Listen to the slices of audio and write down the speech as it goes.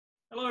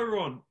Hello,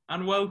 everyone,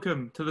 and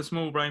welcome to the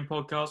Small Brain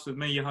Podcast with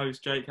me, your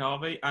host, Jake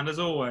Harvey, and as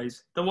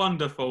always, the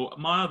wonderful,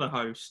 my other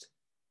host.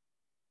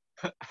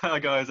 Hi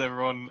guys,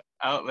 everyone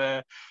out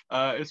there.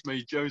 It's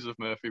me, Joseph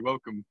Murphy.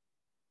 Welcome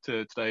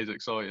to today's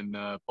exciting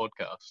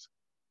podcast.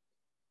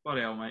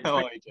 Bloody hell, mate. How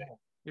are you, Jake?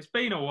 It's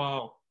been a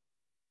while.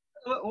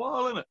 A little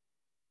while, isn't it?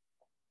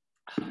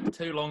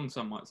 Too long,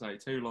 some might say.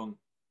 Too long.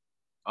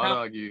 I'd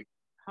argue.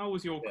 How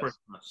was your Yes.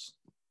 Christmas,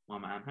 my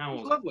man? How It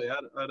was was lovely. It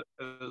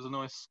was a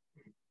nice,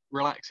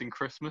 relaxing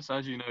Christmas.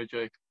 As you know,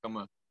 Jake, I'm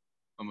a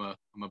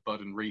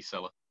budding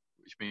reseller,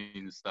 which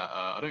means that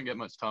I don't get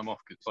much time off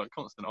because it's like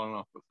constant on and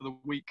off. But for the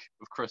week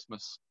of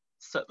Christmas,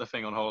 set the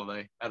thing on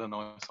holiday, had a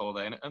nice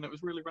holiday, and it was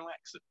really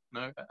relaxing.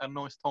 Had a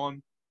nice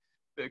time.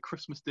 Bit of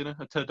Christmas dinner,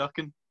 a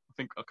turducken.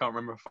 I can't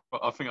remember.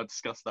 I think I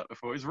discussed that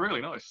before. It was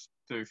really nice,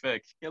 to be fair.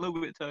 Yeah, a little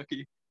bit of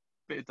turkey,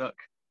 bit of duck,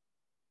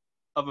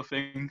 other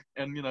thing,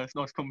 and it's a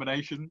nice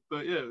combination.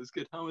 But yeah, it was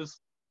good. How was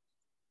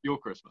your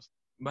Christmas?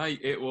 Mate,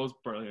 it was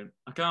brilliant.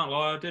 I can't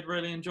lie, I did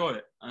really enjoy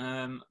it.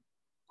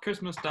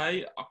 Christmas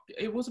Day,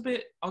 it was a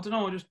bit, I don't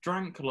know, I just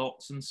drank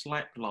lots and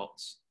slept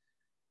lots.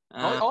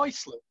 I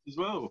slept as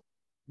well.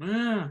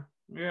 Yeah,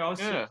 I Yeah,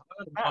 slept. I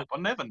had a nap. I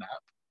never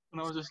nap,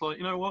 and I was just like,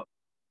 you know what?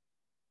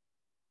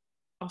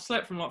 I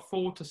slept from like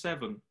 4 to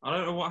 7. I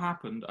don't know what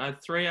happened. I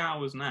had 3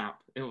 hours nap.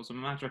 It was a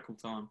magical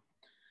time.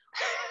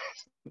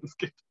 It's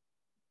good.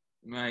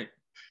 Mate,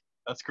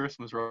 That's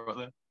Christmas right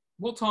there.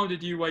 what time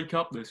did you wake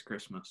up this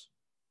Christmas?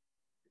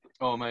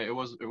 Oh mate, it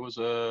was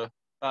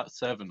about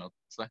 7, I'd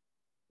say.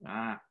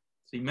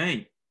 See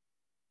me.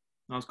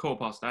 I was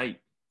 8:15.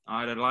 I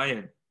had a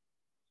lay-in.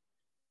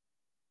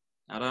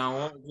 I don't know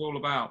what it was all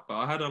about, but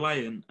I had a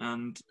lay-in,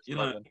 and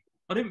I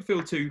didn't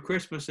feel too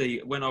Christmassy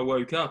when I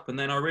woke up, and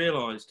then I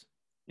realised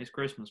it's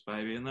Christmas,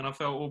 baby, and then I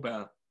felt all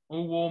better,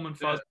 all warm and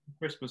fuzzy,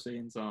 Christmassy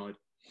inside.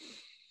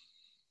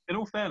 In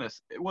all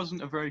fairness, it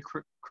wasn't a very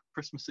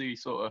Christmassy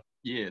sort of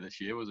year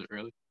this year, was it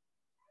really?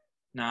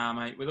 Nah,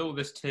 mate, with all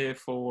this tier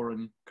 4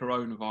 and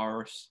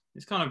coronavirus,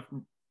 it's kind of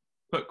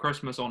put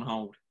Christmas on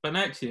hold. But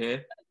next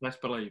year, let's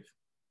believe.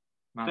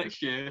 Magic.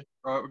 Next year,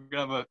 right, we're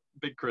going to have a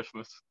big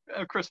Christmas.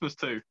 Christmas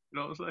too, you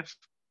know what I'm saying?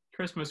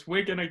 Christmas,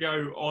 we're going to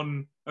go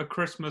on a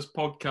Christmas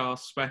podcast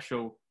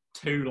special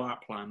to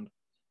Lapland.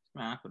 It's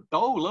going to happen.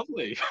 Oh,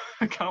 lovely.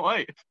 I can't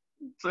wait.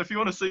 So if you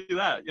want to see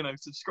that,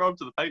 subscribe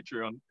to the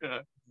Patreon.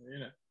 Yeah.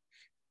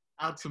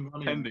 Add some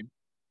money. Pending.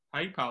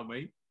 PayPal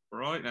me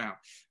right now.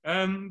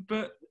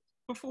 But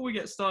before we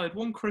get started,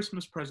 one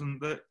Christmas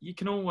present that you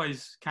can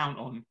always count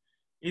on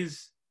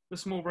is the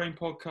Small Brain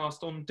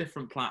Podcast on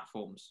different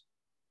platforms.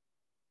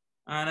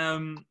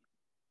 And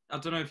I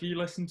don't know if you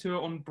listen to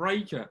it on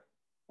Breaker,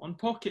 on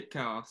Pocket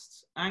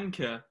Casts,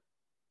 Anchor,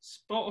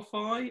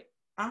 Spotify,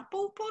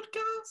 Apple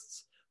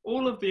Podcasts,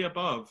 all of the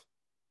above.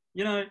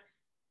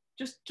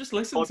 Just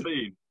listen to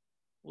it.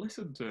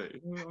 Listen to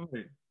it. You know what I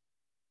mean?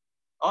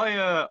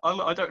 I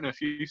don't know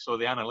if you saw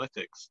the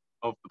analytics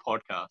of the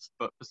podcast,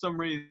 but for some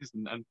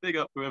reason, and big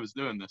up whoever's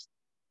doing this,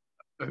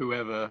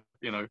 whoever,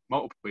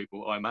 multiple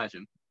people, I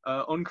imagine,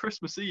 on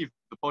Christmas Eve,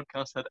 the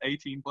podcast had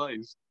 18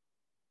 plays.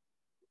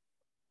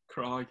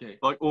 Crikey.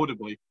 Like,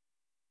 audibly.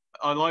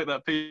 I like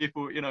that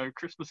people,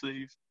 Christmas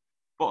Eve,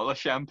 bottle of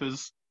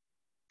champers,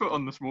 put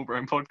on the Small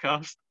Brain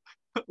Podcast.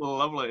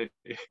 Lovely.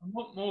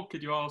 What more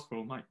could you ask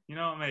for, mate? You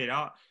know what I mean?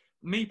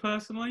 Me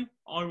personally,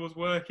 I was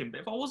working.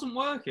 But if I wasn't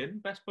working,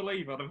 best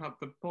believe I'd have had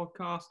the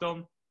podcast on,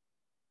 a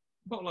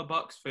bottle of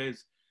Bucks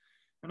Fizz,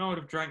 and I would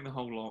have drank the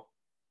whole lot.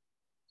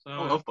 So,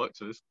 I love Bucks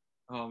Fizz.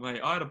 Oh,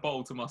 mate, I had a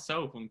bottle to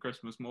myself on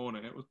Christmas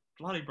morning. It was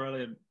bloody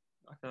brilliant.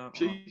 I can't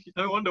Gee,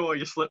 no wonder why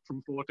you slept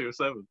from 4 to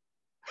 7.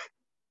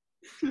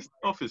 Just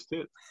off his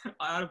tits.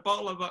 I had a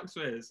bottle of Bucks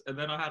Fizz, and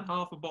then I had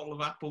half a bottle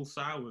of apple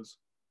sours.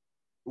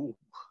 Ooh.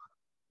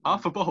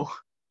 Half a bottle.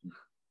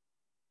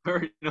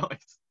 Very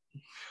nice.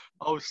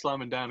 I was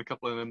slamming down a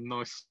couple of them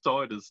nice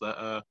ciders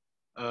that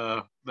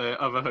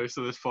the other host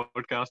of this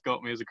podcast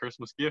got me as a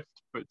Christmas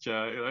gift, which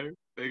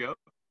big up.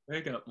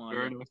 Big up, mate.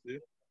 Very nice. Yeah.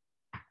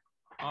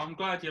 I'm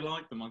glad you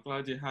liked them. I'm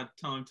glad you had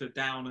time to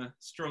down a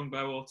strong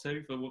bow or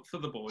two for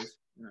the boys.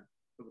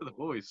 For the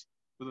boys.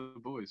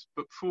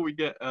 But before we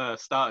get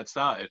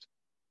started,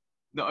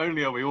 not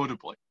only are we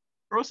audibly,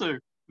 we're also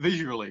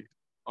visually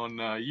on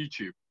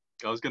YouTube.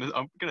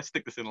 I'm gonna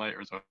stick this in later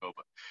as well,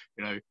 but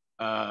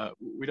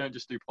we don't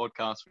just do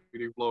podcasts, we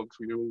do vlogs,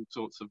 we do all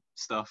sorts of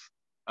stuff.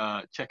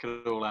 Check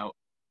it all out.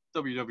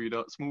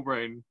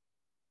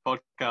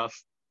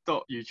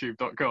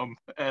 www.smallbrainpodcast.youtube.com.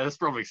 It's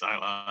probably something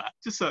like that.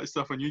 Just search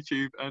stuff on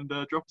YouTube and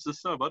drop us a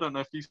sub. I don't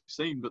know if you've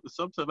seen, but the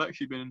subs have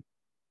actually been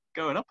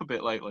going up a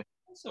bit lately.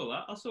 I saw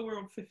that. I saw we're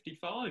on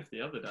 55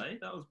 the other day.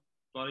 That was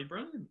bloody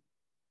brilliant.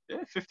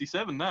 Yeah,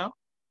 57 now.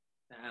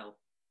 The hell.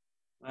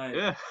 Right.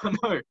 Yeah, I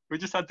know. We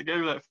just had to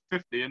go that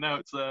 50, and now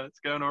it's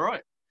going all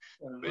right.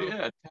 But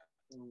yeah,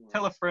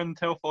 tell a friend,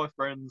 tell 5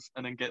 friends,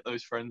 and then get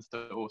those friends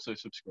to also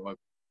subscribe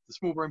to the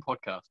Small Brain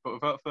Podcast. But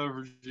without further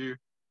ado,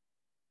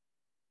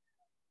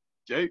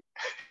 Jake,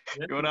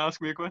 you want to ask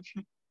me a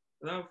question?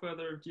 Without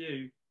further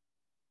ado,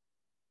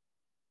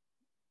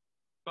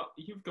 but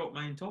you've got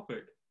main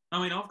topic.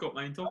 I mean, I've got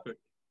main topic.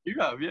 You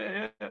have,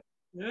 yeah.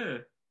 Yeah.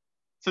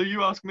 So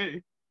you ask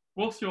me.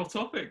 What's your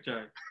topic,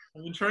 Joe?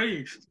 I'm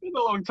intrigued. It's been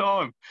a long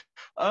time.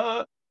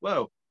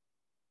 Well,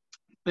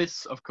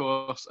 this, of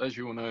course, as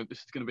you all know, this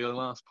is going to be the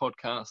last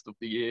podcast of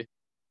the year.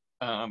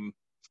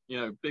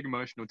 Big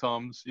emotional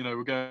times.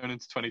 We're going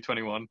into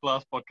 2021,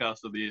 last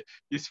podcast of the year.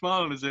 You're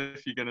smiling as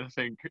if you're going to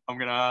think I'm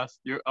going to ask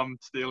you, I'm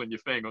stealing your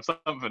thing or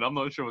something. I'm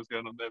not sure what's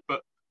going on there,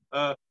 but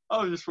I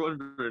was just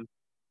wondering,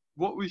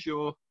 what was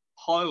your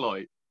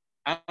highlight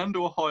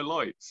and/or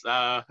highlights?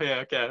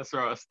 Okay, that's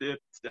right. I steered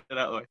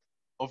that way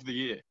of the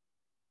year.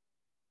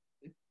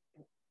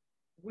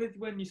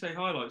 When you say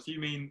highlights, you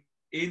mean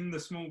in the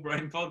Small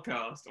Brain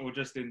podcast or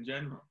just in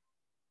general?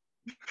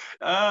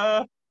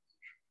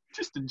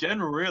 Just in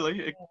general,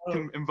 really. It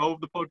can involve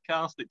the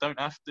podcast. It don't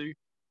have to.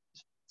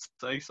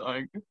 Say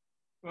something.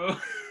 Well,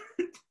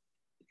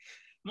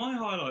 my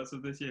highlights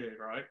of this year,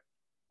 right?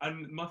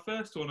 And my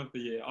first one of the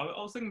year, I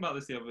was thinking about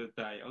this the other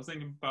day. I was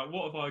thinking about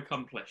what have I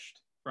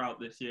accomplished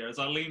throughout this year as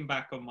I lean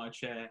back on my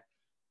chair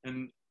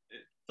and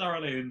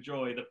thoroughly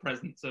enjoy the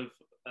presence of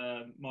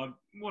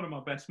one of my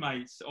best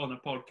mates on a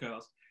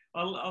podcast.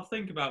 I'll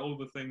think about all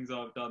the things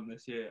I've done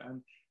this year.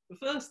 And the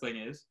first thing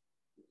is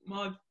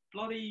my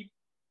bloody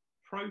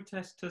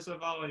Protest to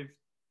Survive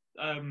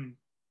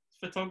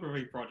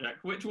photography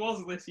project, which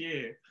was this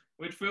year,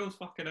 which feels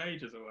fucking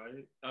ages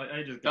away.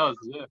 Ages ago. It does,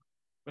 yeah.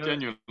 But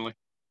genuinely.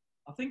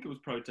 I think it was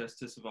Protest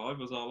to Survive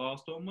was our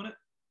last one, wasn't it?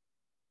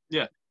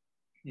 Yeah.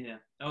 Yeah.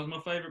 That was my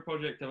favourite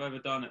project I've ever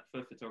done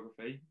for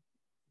photography.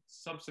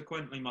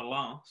 Subsequently my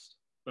last,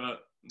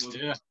 but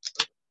yeah.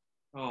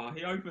 Oh,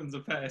 he opens a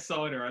pear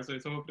cider as we're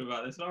talking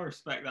about this, and I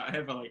respect that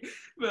heavily.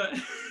 But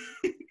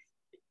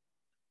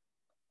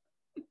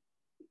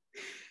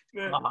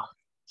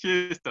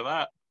cheers to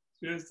that.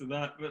 Cheers to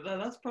that. But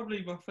that's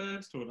probably my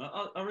first one.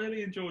 I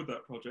really enjoyed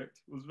that project.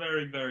 It was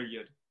very, very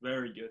good.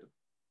 Very good.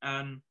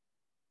 And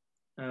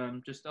I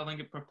think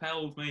it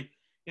propelled me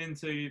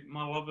into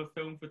my love of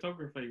film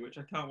photography, which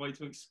I can't wait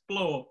to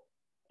explore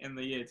in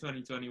the year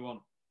 2021.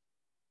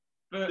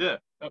 But yeah,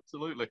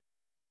 absolutely.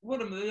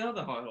 What are the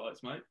other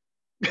highlights, mate?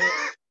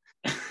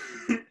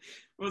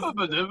 was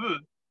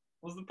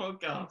the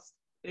podcast.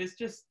 It's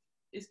just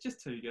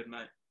too good,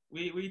 mate.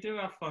 We do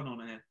have fun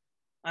on here.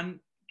 And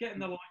getting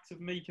the likes of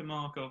Mika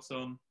Marcos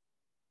on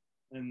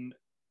and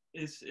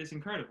it's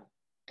incredible.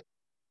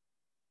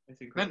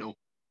 It's incredible.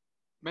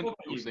 Mental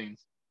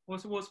scenes.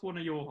 What's one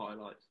of your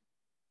highlights?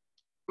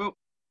 Well,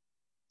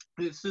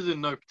 this is in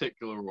no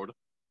particular order.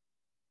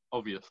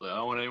 Obviously, I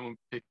don't want anyone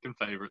picking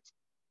favourites.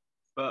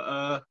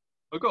 But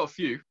I've got a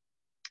few.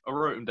 I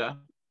wrote them down.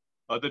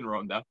 I didn't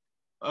write them down.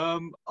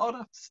 I'd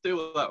have to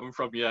steal that one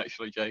from you,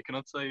 actually, Jake. And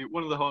I'd say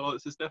one of the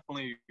highlights is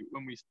definitely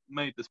when we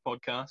made this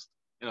podcast.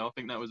 I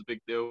think that was a big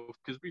deal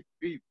because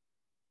we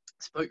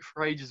spoke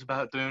for ages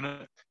about doing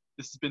it.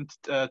 This has been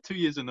 2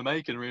 years in the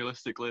making,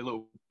 realistically. A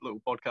little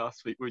podcast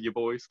with your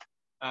boys,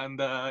 and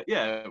the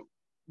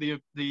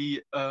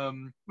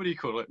what do you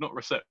call it? Not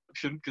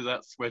reception, because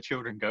that's where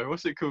children go.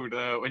 What's it called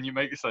when you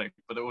make something,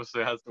 but it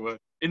also has the word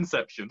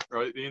inception,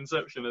 right? The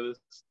inception of this,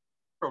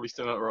 probably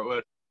still not the right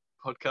word.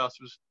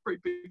 Podcast was a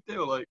pretty big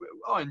deal. Like,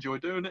 I enjoy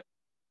doing it.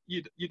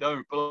 You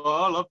don't, but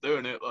I love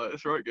doing it. Like,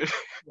 it's right good.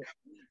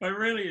 I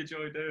really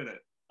enjoy doing it.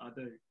 I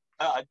do.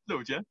 I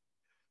do, yeah.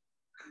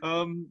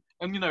 And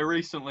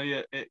recently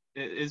it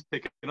is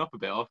picking up a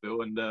bit, I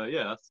feel, and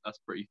that's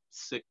pretty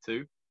sick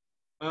too.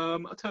 I'll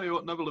tell you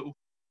what, another little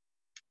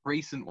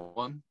recent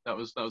one that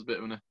was a bit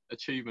of an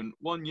achievement.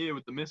 1 year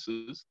with the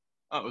missus,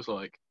 that was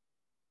like,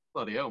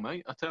 bloody hell,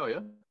 mate! I tell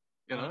you,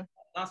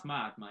 that's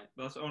mad, mate.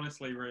 That's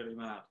honestly really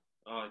mad.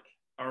 Like,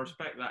 I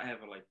respect that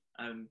heavily,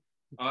 and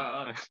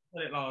I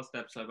said it last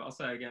episode, but I'll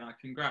say it again. I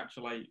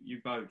congratulate you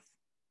both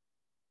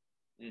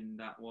in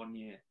that 1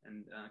 year,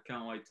 and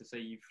can't wait to see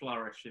you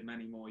flourish in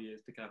many more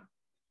years to come.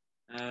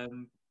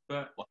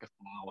 But like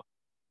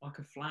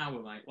a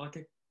flower, mate,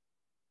 like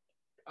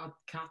a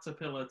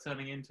caterpillar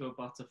turning into a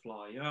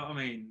butterfly. You know what I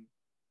mean?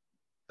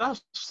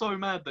 That's so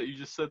mad that you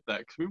just said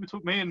that,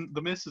 because me and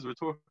the missus were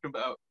talking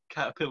about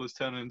caterpillars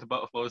turning into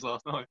butterflies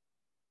last night.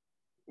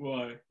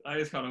 Why? That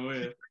is kind of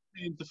weird.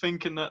 Into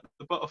thinking that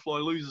the butterfly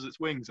loses its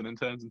wings and then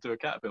turns into a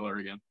caterpillar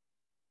again.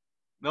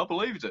 And I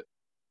believed it.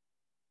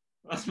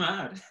 That's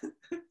mad.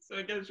 So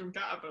it goes from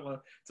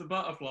caterpillar to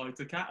butterfly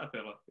to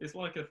caterpillar. It's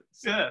like a...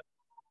 Yeah.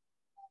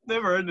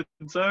 Never ending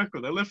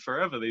circle. They live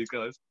forever, these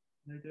guys.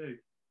 They do.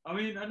 I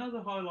mean,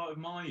 another highlight of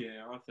my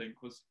year, I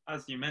think, was,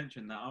 as you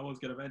mentioned that, I was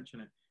going to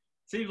mention it.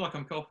 Seems like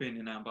I'm copying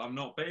you now, but I'm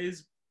not. But it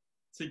is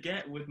to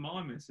get with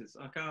my missus.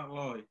 I can't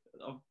lie.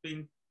 I've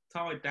been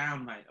tied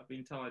down, mate. I've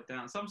been tied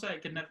down. Some say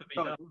it can never be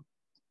done.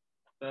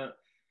 But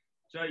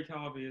Jake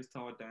Harvey is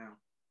tied down.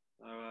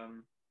 So,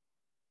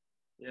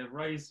 yeah,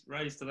 raise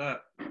to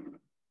that.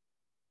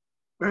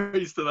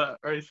 Raise to that.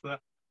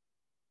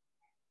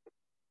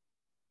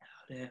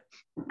 Oh, dear.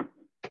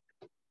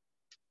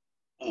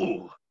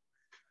 Oh.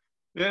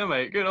 Yeah,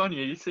 mate, good on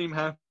you. You seem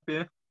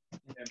happier.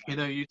 Yeah, You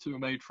mate. know, you two are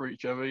made for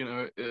each other. You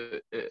know,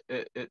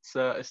 it's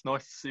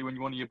nice to see when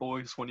one of your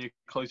boys, one of your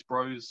close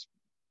bros,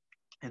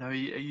 you know,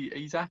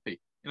 he's happy.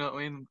 You know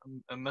what I mean?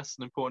 And that's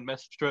an important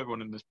message to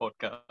everyone in this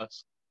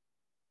podcast.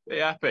 Be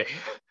happy.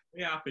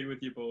 Be happy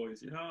with your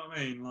boys. You know what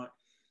I mean? Like,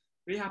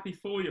 be happy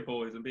for your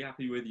boys and be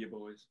happy with your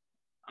boys,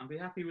 and be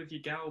happy with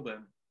your gal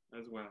then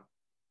as well.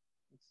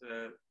 It's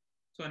a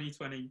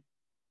 2020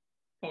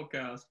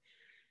 podcast.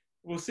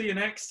 We'll see you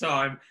next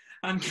time.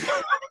 And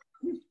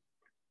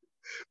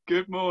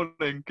Good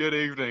morning, good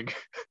evening.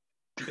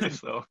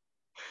 Piss off.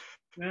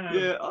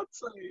 Yeah, I'd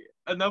say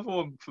another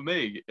one for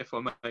me, if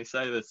I may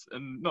say this,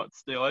 and not to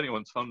steal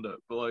anyone's thunder,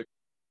 but like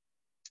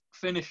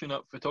finishing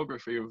up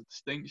photography with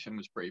distinction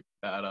was pretty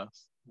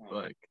badass. Oh,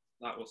 Like,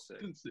 that was sick.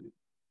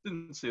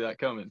 didn't see that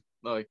coming.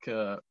 Like,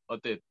 I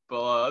did,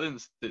 but I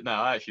didn't. No,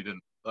 I actually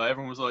didn't. Like,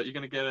 everyone was like, "You're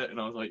gonna get it," and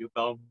I was like, "You're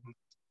dumb,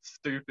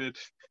 stupid."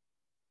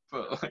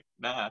 But like,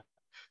 nah,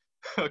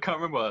 I can't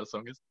remember what that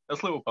song is.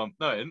 That's Little Pump.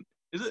 No,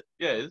 is it?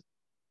 Yeah, it is.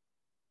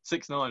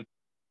 6ix9ine.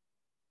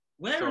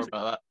 Where Sorry is it,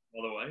 about that.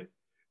 by the way?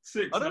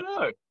 Six. I don't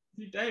know. Is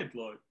he dead?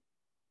 Like,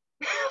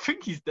 I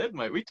think he's dead,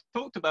 mate. We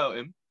talked about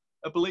him.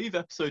 I believe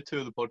episode 2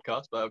 of the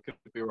podcast, but I could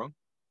be wrong.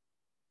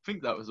 I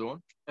think that was the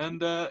one.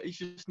 And he's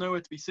just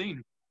nowhere to be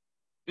seen.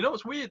 You know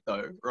what's weird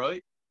though,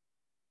 right?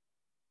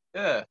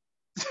 Yeah.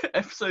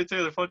 Episode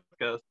 2 of the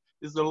podcast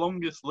is the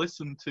longest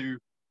listened to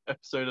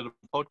episode of the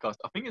podcast.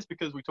 I think it's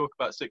because we talk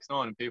about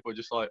 6ix9ine and people are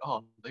just like,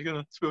 oh, they're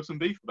gonna spill some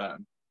beef about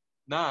him.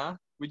 Nah,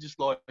 we just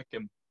like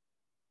him.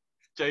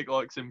 Jake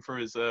likes him for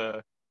his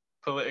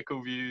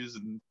political views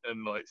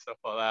and like stuff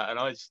like that. And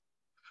I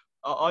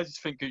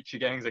just think Gucci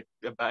Gang's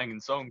a banging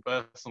song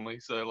personally.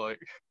 So like,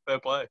 fair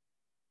play.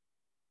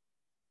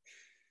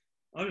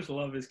 I just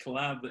love his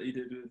collab that he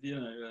did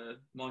with,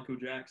 Michael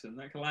Jackson.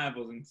 That collab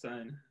was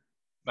insane.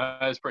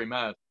 That is pretty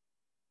mad.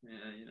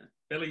 Yeah,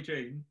 Billie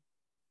Jean,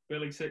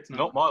 Billy 6ix9ine.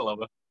 Not my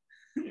lover.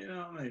 You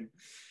know what I mean?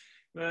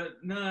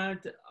 But no, I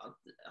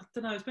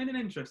don't know. It's been an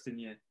interesting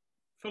year,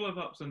 full of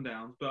ups and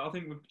downs. But I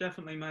think we've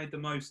definitely made the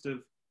most of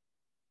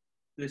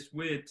this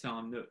weird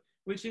time.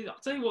 I'll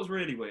tell you what's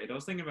really weird. I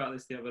was thinking about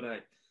this the other day.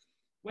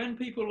 When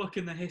people look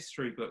in the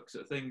history books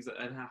at things that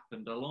had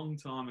happened a long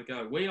time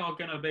ago, we are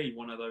going to be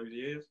one of those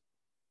years.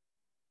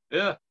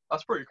 Yeah,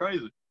 that's pretty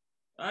crazy.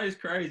 That is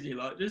crazy.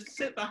 Like, just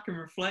sit back and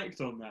reflect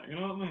on that. You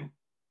know what I mean?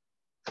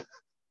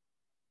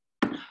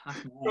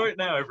 Right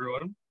now,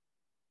 everyone,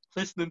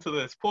 listening to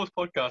this, pause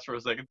podcast for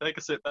a second, take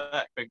a sit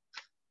back, think,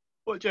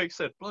 what Jake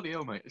said, bloody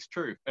hell, mate, it's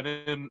true. And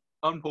then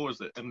unpause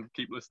it and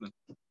keep listening.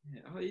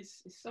 Yeah,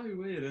 it's so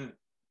weird, isn't it?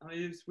 I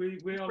mean,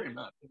 we are pretty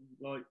mad.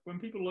 Like, when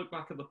people look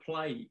back at the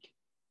plague,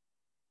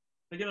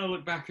 they're going to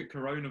look back at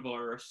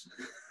coronavirus.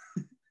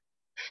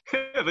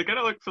 Yeah, they're going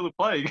to look for the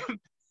plague.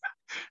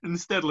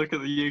 Instead, look at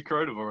the year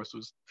coronavirus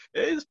was.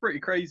 It is pretty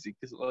crazy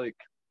because, like,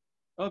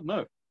 I don't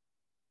know.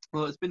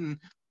 Well, it's been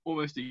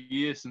almost a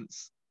year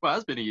since. Well, it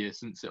has been a year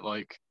since it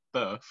like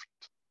birthed.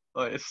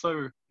 Like, it's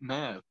so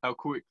mad how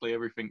quickly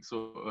everything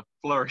sort of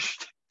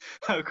flourished.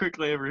 How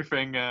quickly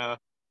everything,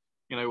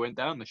 went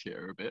down this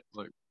year a bit.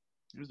 Like,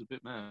 it was a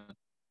bit mad.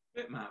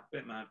 Bit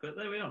mad. But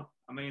there we are.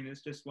 I mean,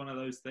 it's just one of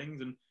those things,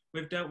 and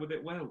we've dealt with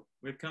it well.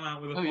 We've come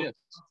out with a. Oh yes.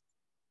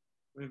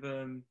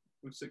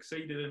 We've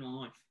succeeded in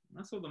life.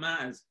 That's all that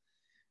matters.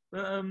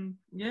 But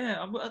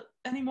yeah.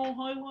 Any more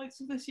highlights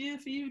of this year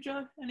for you,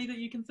 Joe? Any that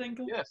you can think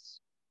of? Yes.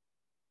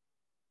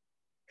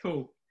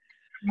 Cool.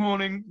 Good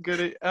morning,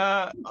 goody.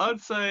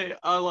 I'd say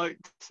I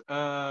liked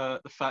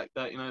the fact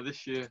that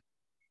this year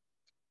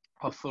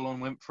I full on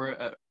went for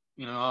it.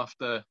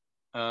 After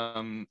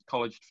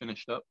college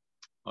finished up,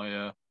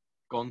 I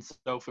gone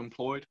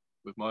self-employed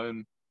with my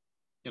own,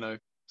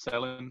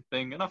 selling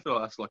thing, and I feel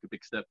like that's like a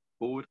big step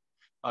forward.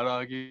 I'd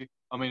argue.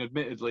 I mean,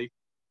 admittedly,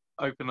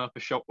 open up a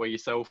shop where you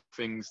sell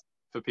things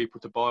for people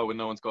to buy when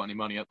no one's got any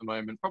money at the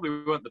moment probably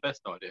weren't the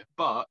best idea,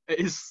 but it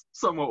is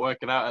somewhat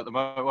working out at the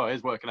moment. Well, it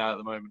is working out at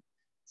the moment.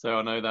 So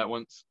I know that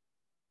once.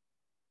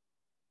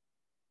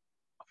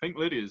 I think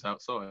Lydia's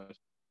outside.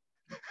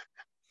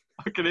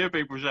 I can hear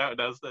people shouting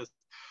downstairs.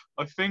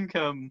 I think,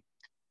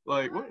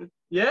 what?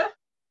 Yeah?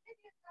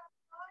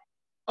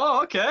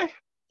 Oh, okay.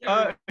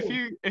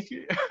 If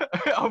you,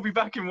 I'll be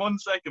back in 1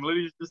 second.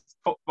 Lydia's just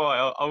popped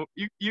by.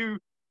 You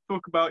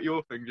talk about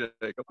your thing, Jake.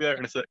 I'll be there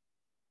in a sec.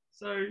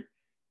 So,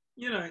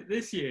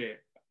 this year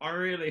I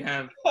really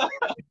have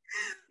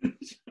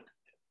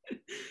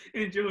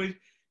enjoyed.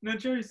 Now,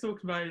 Joe's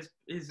talking about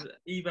his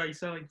eBay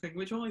selling thing,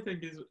 which I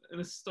think is an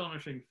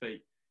astonishing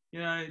feat.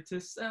 To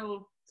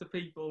sell to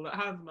people that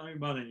have no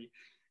money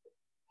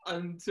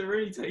and to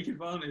really take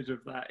advantage of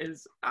that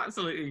is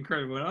absolutely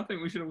incredible. And I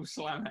think we should all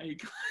slam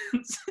hate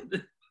comments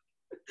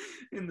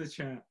in the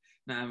chat.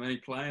 Nah, me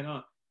playing.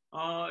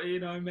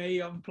 Me,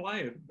 I'm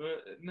playing.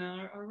 But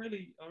no, I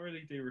really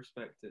do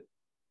respect it.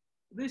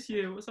 This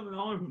year, something I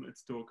wanted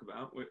to talk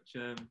about, which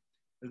there's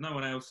no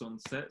one else on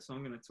set, so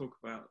I'm going to talk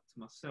about to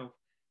myself,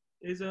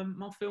 is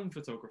my film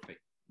photography.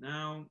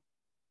 Now,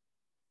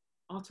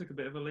 I took a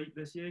bit of a leap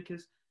this year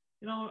because,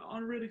 I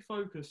really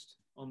focused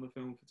on the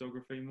film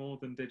photography more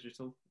than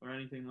digital or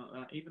anything like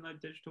that, even though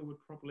digital would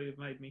probably have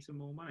made me some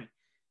more money.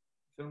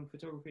 Film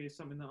photography is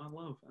something that I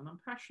love and I'm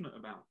passionate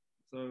about.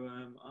 So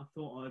I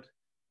thought I'd,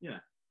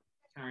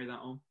 carry that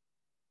on.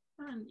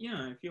 And,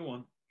 if you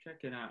want,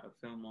 check it out at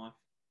Film Life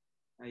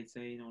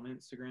 18 on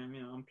Instagram.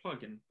 I'm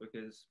plugging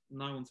because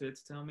no one's here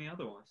to tell me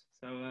otherwise.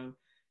 So,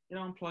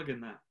 I'm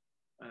plugging that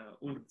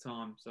all the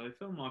time. So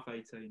Film Life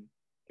 18,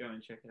 go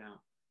and check it out.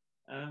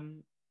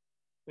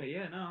 But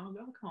yeah, no,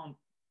 I can't.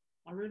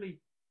 I really,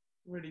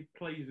 really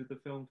pleased with the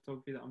film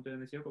photography that I'm doing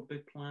this year. I've got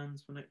big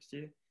plans for next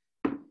year.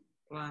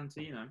 Plan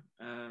to,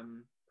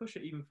 push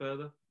it even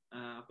further.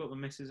 I've got the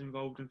missus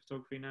involved in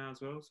photography now as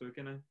well, so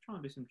we're going to try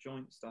and do some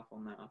joint stuff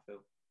on that, I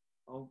feel.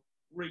 I'll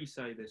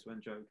re-say this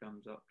when Joe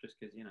comes up, just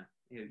because,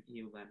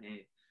 he'll then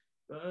hear.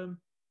 But,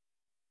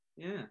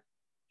 yeah.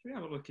 Should we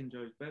have a look in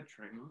Joe's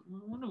bedroom? I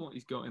wonder what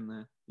he's got in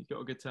there. He's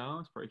got a guitar.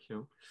 It's pretty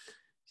cool.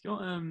 He's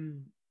got a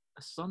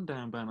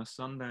Sundown banner.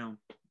 Sundown.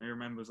 Who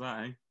remembers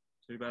that, eh?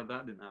 Too bad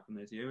that didn't happen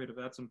this year. We'd have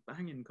had some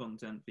banging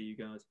content for you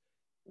guys.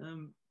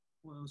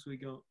 What else we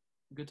got?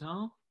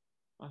 Guitar?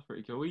 That's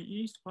pretty cool. He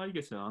used to play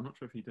guitar. I'm not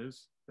sure if he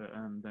does, but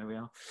there we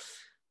are.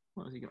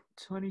 What has he got?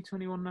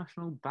 2021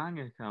 National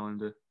Banger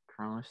Calendar.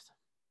 Christ.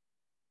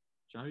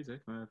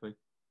 Joseph Murphy.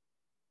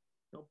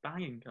 Got a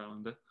banging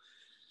calendar.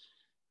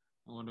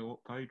 I wonder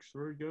what page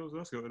 3 goes.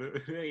 That's got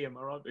it. Hey, am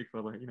I right, big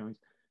fella? He knows.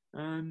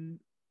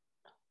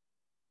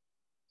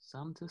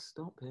 Santa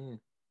Stop Here.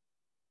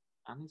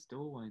 And his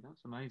doorway.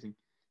 That's amazing.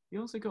 He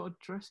also got a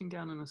dressing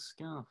gown and a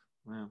scarf.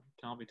 Well,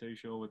 can't be too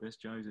sure with this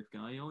Joseph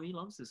guy. Oh, he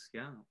loves his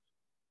scarf.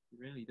 He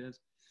really does.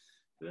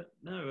 But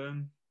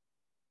no,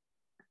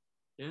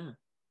 yeah.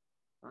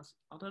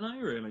 I don't know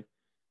really.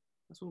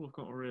 That's all I've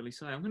got to really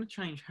say. I'm going to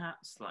change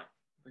hats though,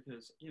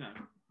 because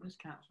this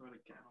cat's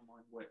really getting on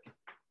my wick.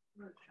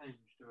 I'm going to change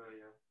to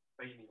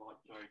a beanie like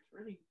Joe to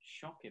really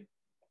shock him.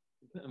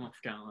 Put him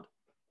off guard.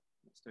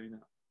 Let's do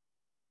that.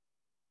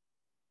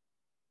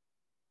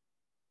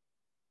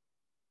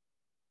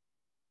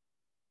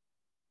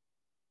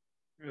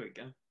 There we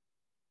go.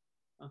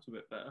 That's a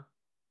bit better.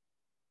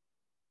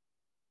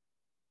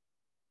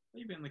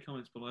 Leave it in the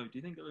comments below. Do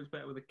you think it looks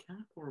better with a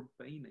cap or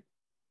a beanie?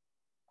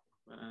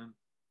 But,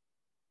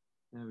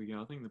 there we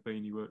go. I think the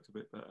beanie works a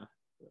bit better.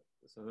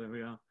 So there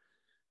we are.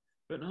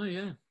 But no,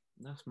 yeah,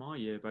 that's my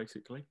year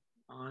basically.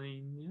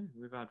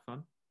 We've had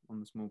fun on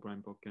the Small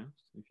Brain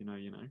podcast. If you know,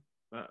 you know.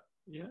 But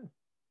yeah.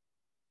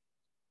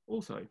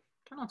 Also,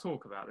 can I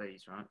talk about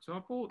these? Right. So I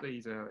bought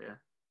these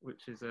earlier,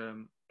 which is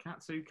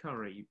katsu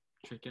curry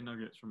chicken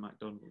nuggets from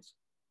McDonald's.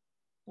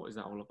 What is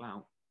that all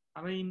about?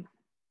 I mean,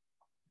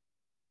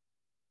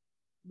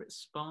 a bit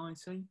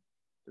spicy,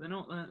 but they're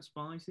not that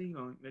spicy.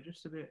 Like, they're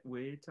just a bit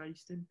weird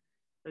tasting.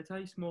 They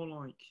taste more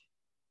like,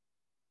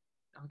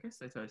 I guess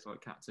they taste like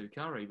katsu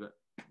curry, but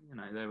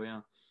there we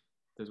are.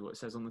 Does what it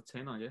says on the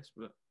tin, I guess,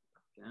 but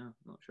yeah,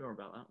 not sure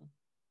about that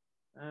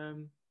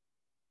one.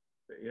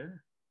 But yeah,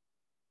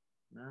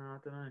 no, I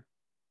don't know.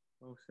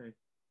 We'll see.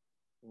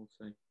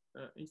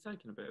 He's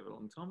taking a bit of a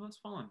long time. That's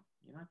fine.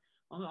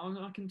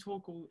 I can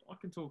talk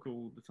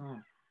all the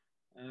time.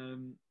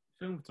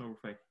 Film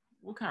photography.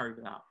 We'll carry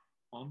that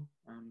on.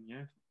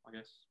 Yeah, I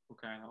guess we'll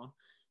carry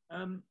that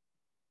on.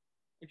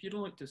 If you'd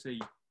like to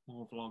see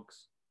more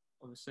vlogs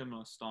of a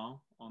similar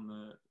style on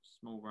the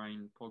Small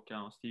Brain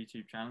Podcast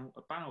YouTube channel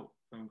about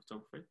film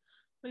photography,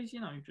 please,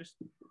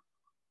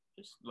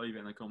 just leave it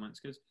in the comments,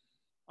 because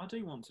I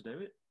do want to do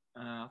it.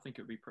 I think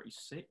it would be pretty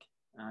sick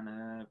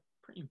and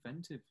pretty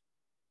inventive.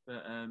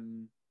 But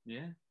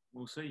yeah,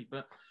 we'll see.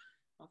 But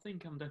I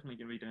think I'm definitely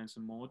going to be doing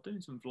some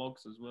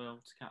vlogs as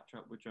well to catch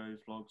up with Joe's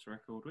vlogs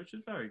record, which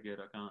is very good,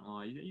 I can't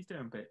lie. He's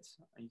doing bits.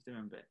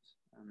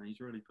 And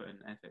he's really putting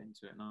effort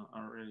into it, and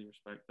I really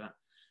respect that.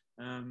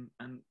 And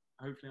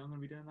hopefully I'm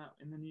going to be doing that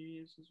in the New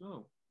Year's as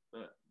well.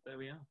 But there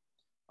we are.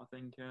 I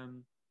think,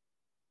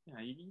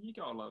 you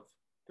gotta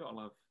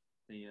love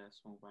the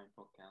Small Brain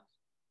Podcast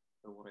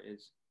for what it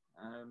is.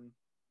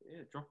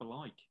 Yeah, drop a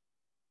like.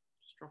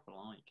 Just drop a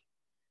like.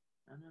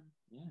 And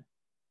yeah.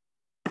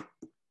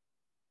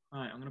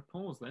 Right, I'm going to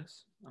pause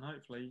this, and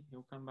hopefully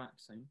he'll come back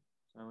soon.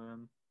 So,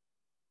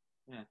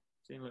 yeah,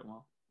 see you in a little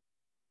while.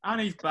 And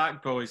he's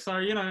back, boys. So,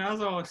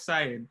 as I was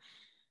saying,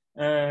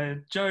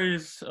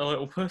 Joe's a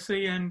little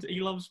pussy, and he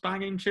loves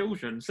banging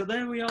children. So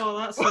there we are.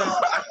 That's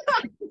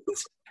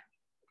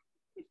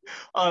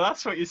Oh,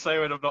 that's what you say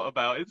when I'm not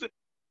about, is it?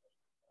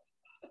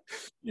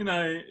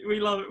 We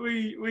love it.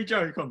 We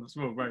joke on the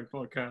Small Brain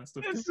Podcast.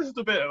 It's just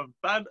a bit of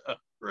banter,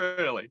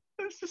 really.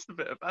 It's just a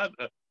bit of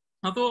banter.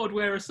 I thought I'd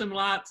wear a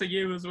similar hat to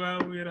you as well,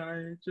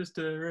 just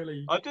to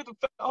really... I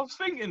was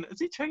thinking, has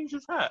he changed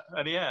his hat?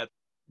 And he had.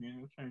 Yeah,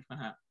 I'll change my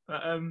hat.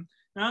 But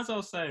as I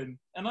was saying,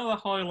 another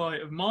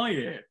highlight of my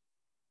year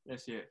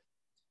this year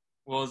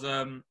was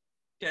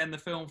getting the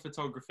film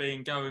photography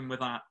and going with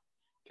that.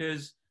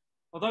 Because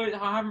although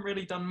I haven't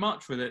really done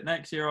much with it,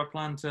 next year I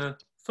plan to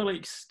fully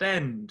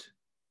extend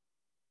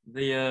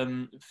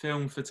the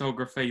film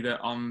photography that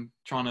I'm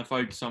trying to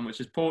focus on, which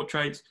is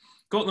portraits.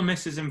 Got the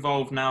missus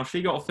involved now.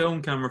 She got a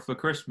film camera for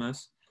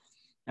Christmas.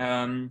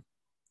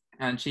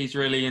 and she's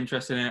really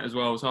interested in it as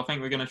well. So I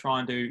think we're going to try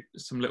and do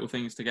some little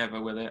things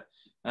together with it.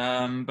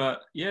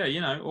 But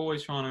yeah,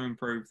 always trying to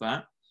improve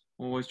that.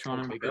 Always trying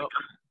to improve that.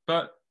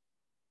 But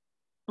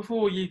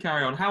before you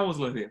carry on, how was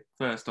Lydia?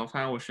 First off,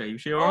 how was she?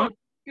 Was she all right?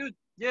 Good.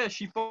 Yeah,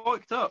 she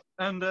biked up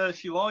and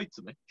she lied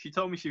to me. She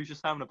told me she was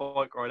just having a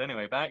bike ride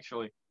anyway, but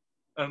actually,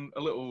 a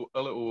little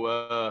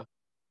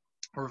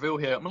reveal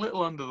here. I'm a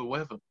little under the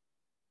weather.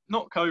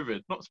 Not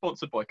COVID, not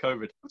sponsored by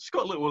COVID. I've just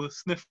got a little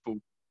sniffle,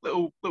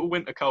 little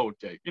winter cold,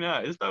 Jake. You know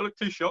how it is. Don't look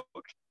too shocked.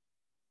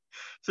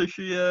 So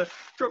she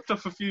dropped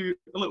off a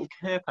little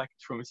care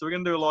package for me. So we're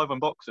gonna do a live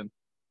unboxing,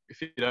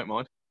 if you don't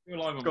mind.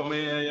 Got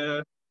me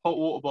a hot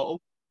water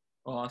bottle.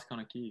 Oh, that's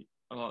kind of cute.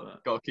 I like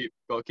that.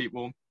 Gotta keep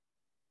warm.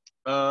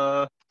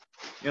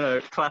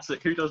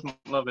 Classic. Who doesn't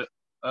love it?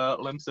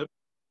 Lemsip.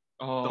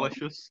 Oh,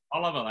 delicious. I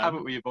love it. Have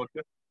it with your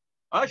vodka.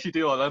 I actually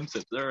do like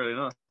Lemsips. They're really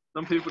nice.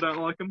 Some people don't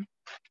like them.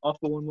 I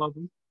for one love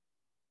them.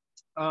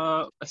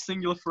 A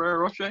singular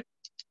Ferrero Rocher.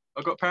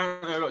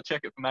 Apparently I got to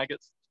check it for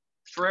maggots.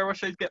 Ferrero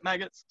Rochers get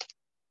maggots.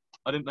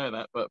 I didn't know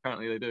that, but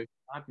apparently they do.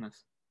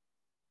 Madness.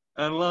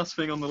 And last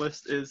thing on the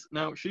list is,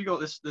 now she got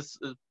this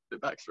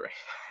bit backstory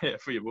here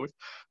for you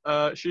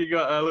boys. She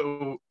got a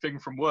little thing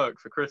from work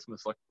for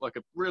Christmas, like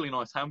a really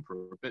nice hamper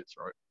of bits,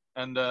 right?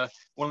 And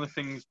one of the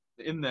things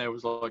in there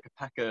was like a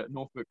pack of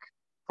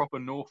proper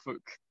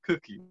Norfolk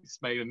cookies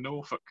made in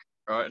Norfolk.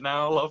 Right,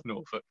 now I love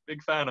Norfolk,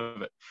 big fan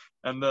of it,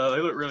 and they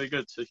look really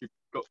good. So she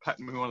got packed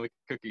me one of the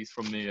cookies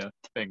from the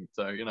thing.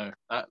 So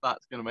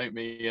that's gonna make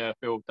me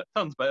feel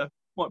tons better.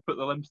 Might put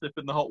the Lemsip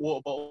in the hot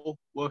water bottle,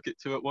 work it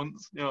two at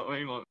once. You know what I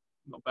mean? Like,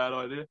 not a bad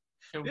idea.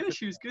 Yeah,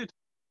 she was good.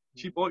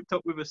 She biked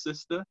up with her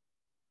sister.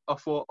 I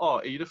thought,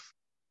 oh, Edith,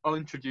 I'll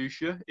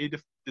introduce you.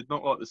 Edith did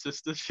not like the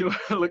sister. She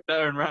looked at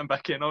her and ran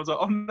back in. I was like,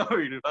 oh no,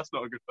 Edith, that's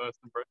not a good first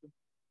impression.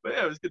 But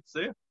yeah, it was good to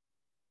see her.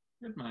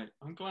 Good, mate.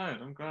 I'm glad.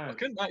 I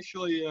couldn't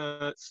actually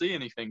see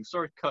anything.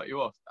 Sorry to cut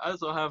you off.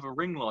 As I have a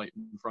ring light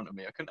in front of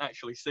me, I couldn't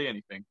actually see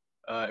anything.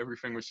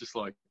 Everything was just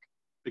like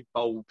big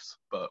bulbs.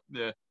 But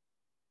yeah,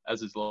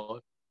 as is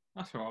life.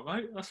 That's all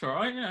right, mate. That's all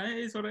right. Yeah, it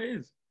is what it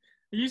is.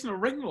 You're using a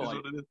ring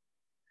light.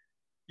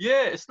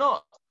 Yeah, it's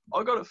not.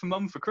 I got it for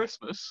Mum for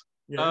Christmas.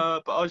 Yeah.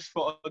 But I just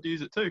thought I'd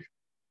use it too.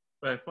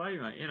 Fair play,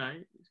 mate.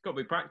 It's got to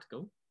be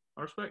practical.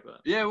 I respect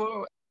that. Yeah,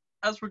 well,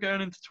 as we're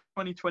going into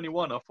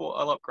 2021, I thought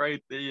I'll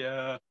upgrade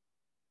the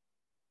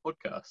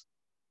podcast.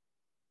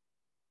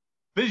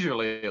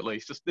 Visually, at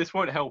least. This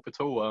won't help at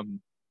all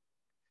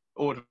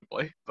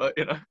audibly, but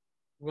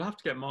We'll have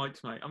to get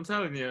mics, mate. I'm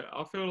telling you,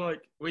 I feel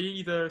like we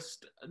either...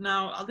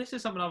 Now, this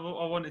is something I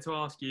wanted to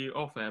ask you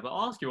off air, but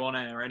I'll ask you on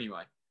air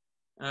anyway.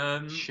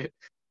 Shit.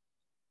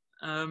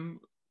 So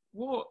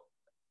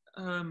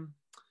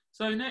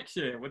next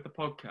year with the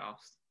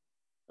podcast,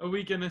 are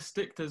we going to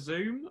stick to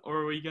Zoom, or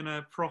are we going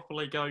to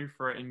properly go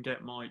for it and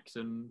get mics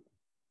and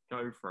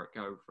go for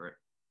it?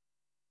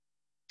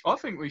 I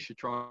think we should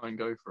try and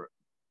go for it.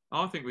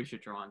 I think we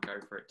should try and go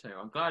for it too.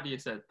 I'm glad you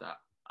said that.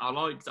 I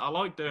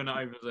like doing it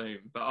over Zoom,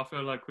 but I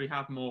feel like we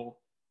have more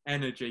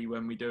energy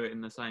when we do it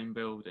in the same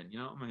building. You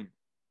know what I mean?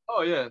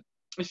 Oh yeah,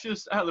 it's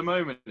just at the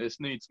moment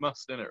it's needs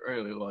must, isn't it?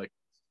 Really, like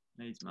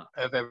needs must.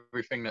 Of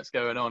everything that's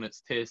going on,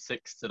 it's tier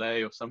 6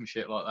 today or some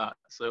shit like that.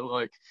 So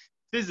like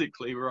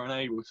physically we're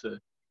unable to,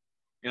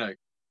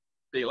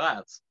 be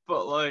lads.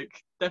 But like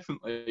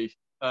definitely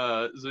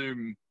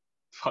Zoom.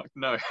 Fuck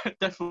no,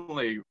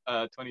 definitely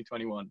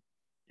 2021.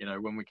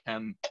 When we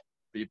can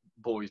be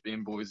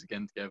being boys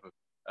again together.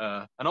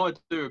 And I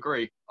do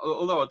agree,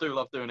 although I do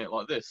love doing it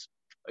like this,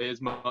 it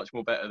is much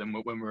more better than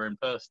when we're in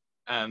person.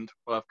 And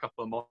we'll have a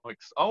couple of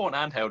mics. I want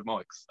handheld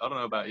mics. I don't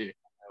know about you.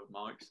 Handheld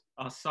mics.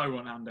 I so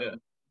want handheld. Yeah.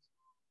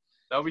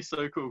 That'd be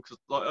so cool because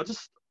I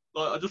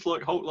just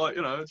like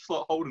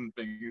holding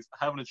things,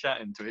 having a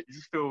chat into it. You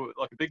just feel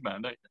like a big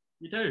man, don't you?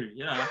 You do,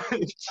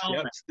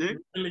 You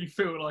really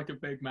feel like a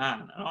big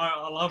man.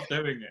 I love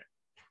doing it.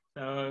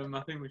 So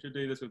I think we should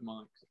do this with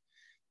mics.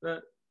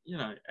 But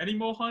any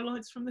more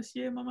highlights from this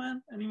year, my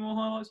man? Any more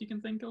highlights you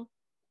can think of?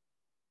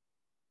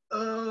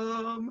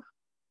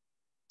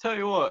 Tell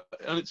you what,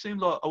 and it seemed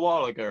like a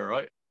while ago,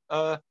 right?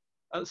 At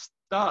the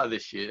start of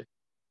this year,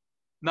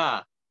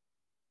 nah.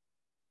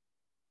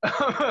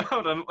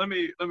 Hold on, let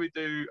me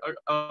do.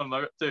 I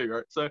got two,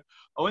 right? So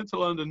I went to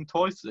London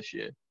twice this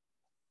year,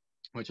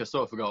 which I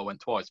sort of forgot I went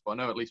twice, but I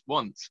know at least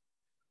once.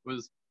 It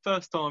was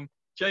first time.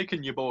 Jake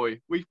and your boy,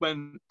 we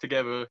went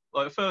together,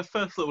 like first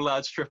little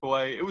lads trip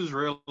away. It was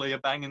really a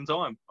banging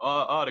time.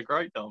 I had a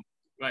great time.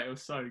 Mate, it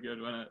was so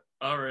good, wasn't it?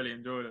 I really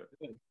enjoyed it.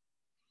 Yeah.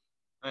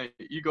 Hey,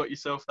 you got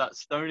yourself that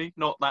Stony,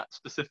 not that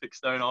specific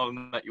Stone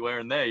Island that you're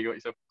wearing there. You got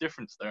yourself a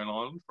different Stone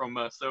Island from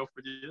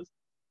Selfridges.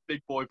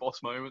 Big boy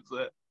boss moments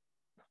there.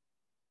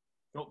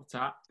 Got the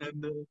tat.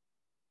 And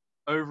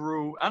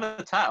overall, and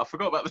a tat. I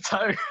forgot about the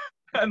toe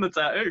and the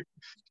tattoo.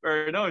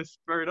 Very nice,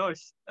 very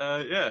nice.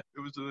 Yeah, it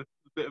was a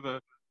bit of a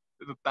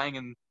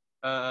banging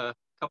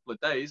couple of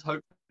days,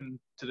 hoping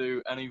to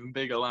do an even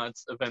bigger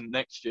lads event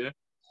next year.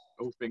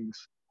 All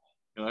things,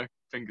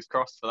 fingers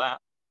crossed for that.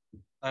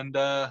 And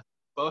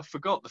but I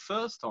forgot the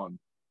first time.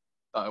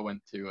 that I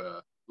went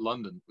to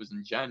London was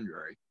in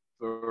January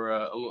for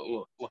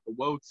like a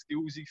world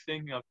skillsy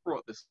thing. I've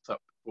brought this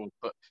up before,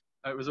 but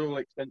it was all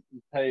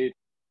expenses paid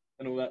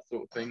and all that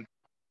sort of thing.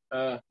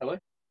 Hello?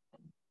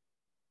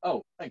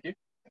 Oh, thank you.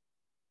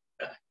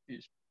 You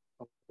just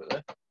pop it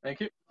there. Thank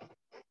you.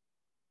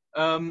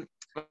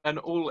 And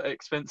all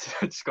expenses,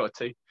 I just got a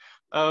tea.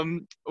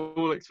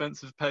 All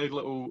expenses paid,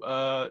 little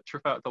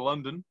trip out to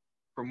London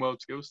from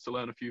World Skills to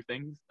learn a few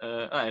things.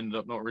 I ended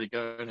up not really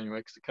going anywhere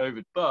because of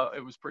COVID, but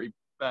it was pretty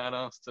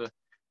badass to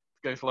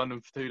go to London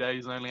for 2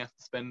 days and only have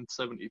to spend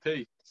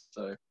 70p.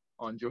 So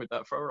I enjoyed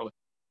that thoroughly.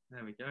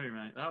 There we go,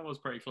 mate. That was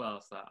pretty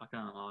class, that. I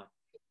can't lie.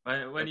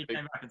 When you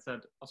came back and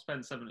said, I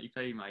spent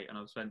 70p, mate, and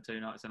I've spent 2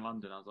 nights in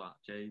London, I was like,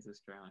 Jesus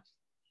Christ.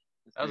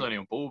 That was only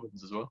on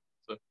Bourbons as well.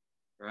 So.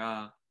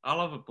 Yeah, I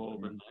love a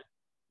Bourbon, mate.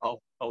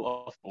 I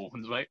love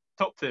Bourbons, mate.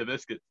 Top tier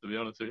biscuits, to be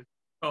honest with you.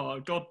 Oh,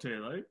 God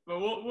tier, though. But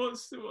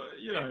what's,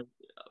 you know,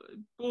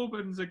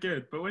 Bourbons are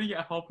good, but when you get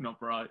a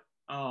hobnob right,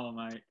 oh,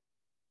 mate.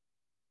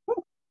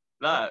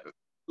 That,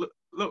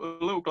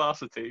 little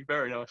glass of tea,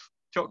 very nice.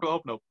 Chocolate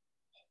hobnob.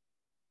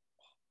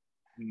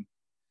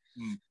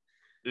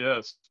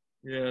 Yes.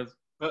 Yes.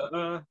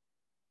 But,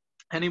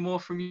 any more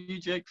from you,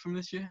 Jake, from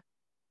this year?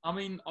 I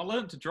mean, I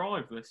learned to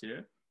drive this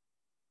year.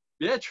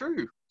 Yeah,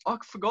 true. I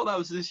forgot that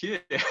was this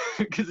year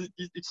because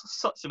it's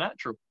such a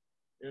natural.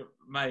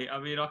 Mate, I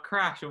mean, I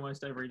crash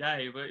almost every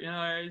day, but you know,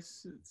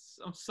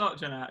 I'm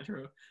such a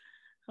natural.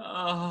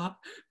 But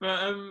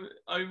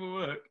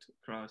overworked,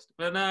 Christ.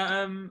 But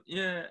no,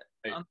 yeah,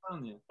 Hey, I'm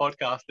telling you,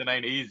 podcasting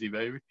ain't easy,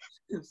 baby.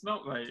 it's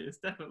not, mate. It's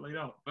definitely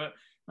not. But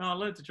no, I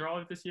learned to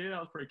drive this year. That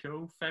was pretty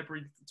cool.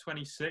 February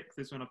 26th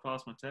is when I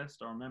passed my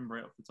test. I remember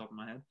it off the top of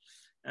my head.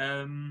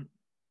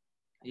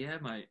 Yeah,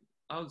 mate.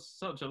 That was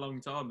such a long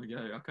time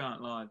ago. I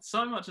can't lie.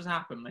 So much has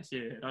happened this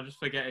year. I just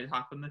forget it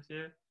happened this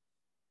year.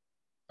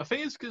 I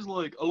think it's because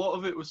like a lot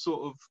of it was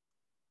sort of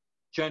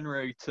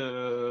January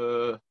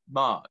to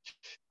March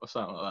or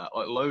something like that.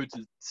 Like loads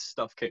of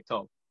stuff kicked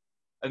off,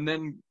 and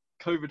then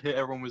COVID hit.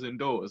 Everyone was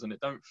indoors, and it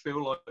don't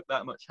feel like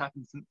that much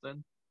happened since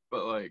then.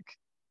 But like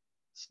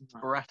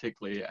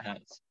sporadically, it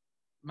has.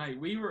 Mate,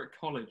 we were at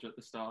college at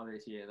the start of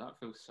this year. That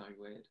feels so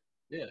weird.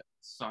 Yeah,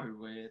 So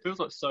weird. feels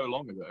like so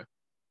long ago.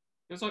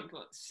 It was like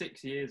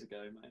 6 years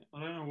ago, mate.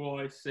 I don't know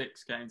why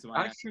 6 came to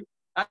my head.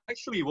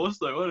 Actually, it was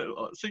though, wasn't it?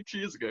 Like 6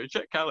 years ago.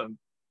 Check Callum.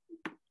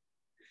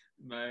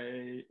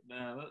 Mate,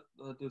 no,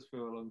 that does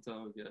feel a long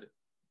time ago.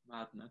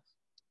 Madness.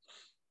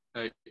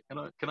 Hey,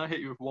 can I hit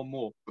you with one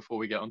more before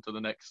we get on to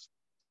the next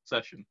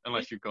session?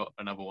 Unless you've got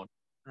another one.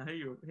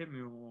 Hit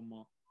me with one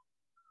more.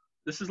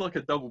 This is like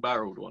a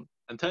double-barreled one,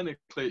 and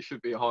technically it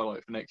should be a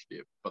highlight for next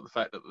year. But the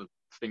fact that the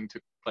thing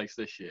took place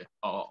this year,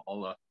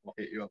 I'll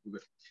hit you up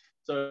with it.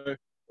 So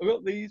I've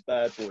got these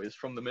bad boys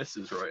from the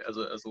missus, right, as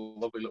a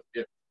lovely little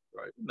gift,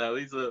 right. Now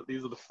these are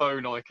the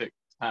faux Nike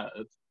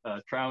patterned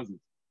trousers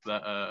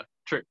that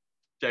trick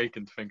Jake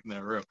into thinking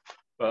they're real,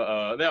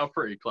 but they are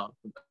pretty class,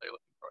 aren't they?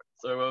 Right.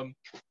 So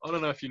I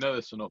don't know if you know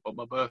this or not, but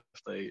my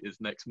birthday is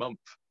next month.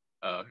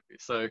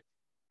 So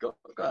got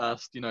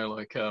asked, you know,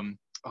 like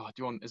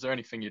is there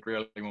anything you'd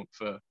really want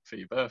for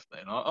your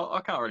birthday? And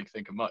I can't really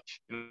think of much,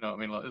 you know what I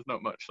mean? Like there's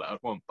not much that I'd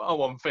want, but I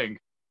want one thing,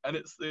 and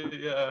it's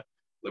the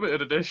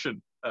limited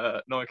edition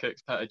Nike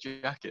X Pattern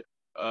jacket.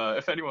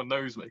 If anyone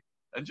knows me,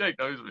 and Jake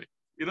knows me,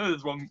 you know,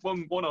 there's one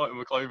item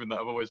of clothing that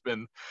I've always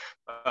been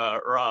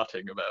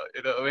ranting about.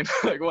 You know what I mean?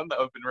 Like one that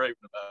I've been raving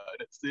about,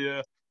 and it's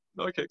the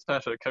Nike X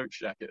Pattern coach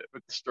jacket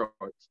with the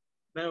stripes.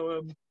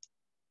 Now,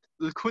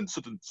 the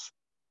coincidence,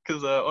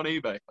 because on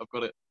eBay I've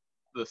got it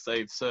the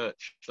saved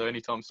search, so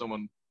anytime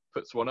someone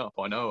puts one up,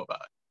 I know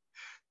about it.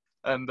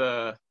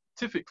 And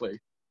typically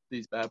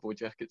these bad boy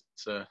jackets,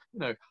 you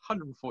know,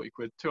 140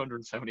 quid,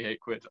 278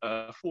 quid,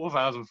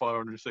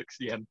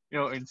 4,560 yen, you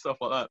know what I mean, stuff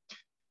like that.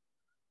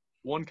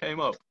 One came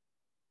up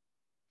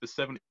for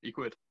 70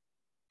 quid,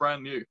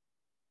 brand new,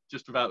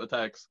 just without the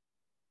tags,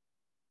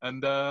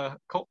 and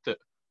copped it.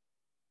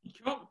 You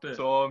copped it?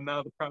 So I'm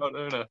now the proud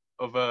owner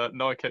of a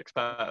Nike X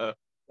Pattern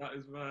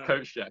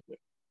coach jacket.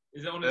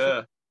 Is it on its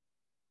way?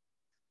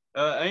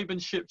 It ain't been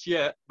shipped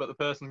yet, but the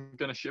person's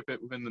going to ship it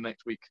within the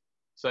next week.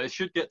 So it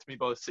should get to me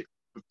by the 6th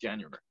of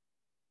January.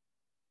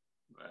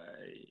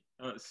 Mate,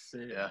 that's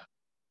sick. Yeah.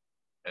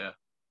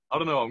 I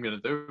don't know what I'm going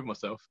to do with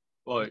myself.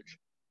 Like,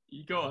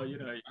 you gotta, you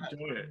know,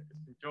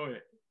 enjoy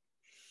it.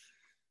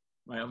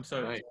 Mate, I'm so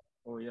excited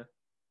for you.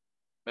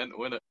 Meant to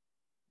win it.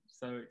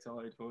 So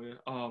excited for you.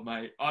 Oh,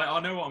 mate, I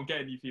know what I'm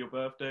getting you for your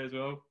birthday as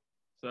well.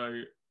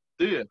 So,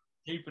 do you?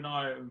 Keep an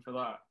eye open for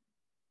that.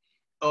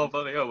 Oh,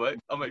 bloody hell, mate.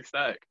 I'm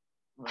ecstatic.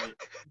 Right.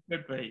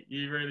 Should be.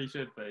 You really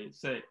should be.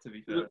 It's sick, to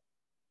be fair.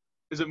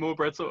 Is it more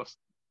bread sauce?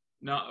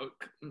 No,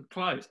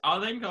 close.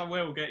 I think I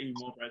will get you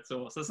more bread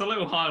sauce. That's a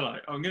little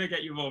highlight. I'm going to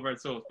get you more bread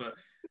sauce, but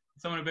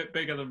something a bit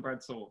bigger than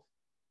bread sauce.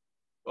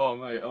 Oh,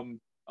 mate,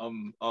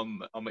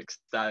 I'm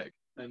ecstatic.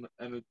 And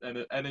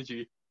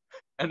energy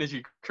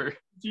crew.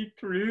 Energy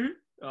crew?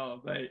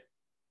 Oh, mate.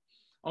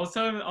 I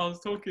was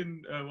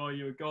talking while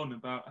you were gone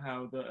about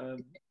how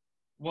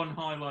one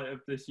highlight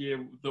of this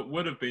year that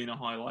would have been a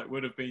highlight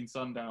would have been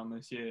Sundown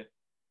this year.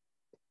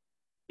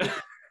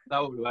 That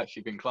would have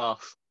actually been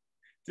class.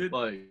 Did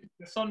Like,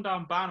 the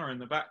Sundown banner in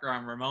the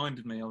background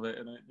reminded me of it,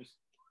 and it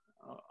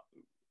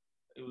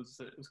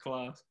was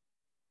class.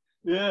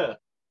 yeah,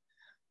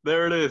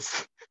 there it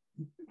is.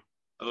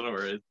 I don't know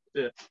where it is.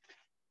 Yeah.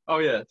 Oh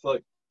yeah, it's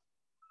like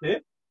here.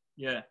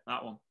 Yeah,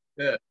 that one.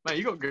 Yeah, mate,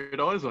 you got good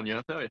eyes on you,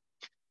 I tell you.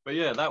 But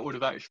yeah, that would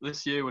have actually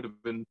this year would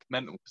have been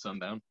mental for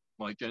Sundown.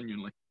 Like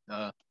genuinely, would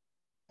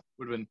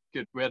have been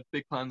good. We had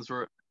big plans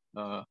for it.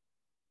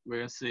 We're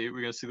gonna see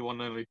the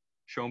one and only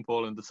Sean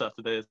Paul in the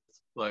Saturdays.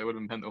 Like it would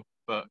have been mental,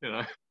 but you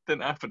know,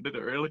 didn't happen, did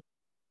it? Really?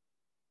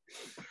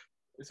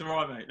 It's all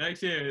right, mate.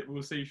 Next year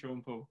we'll see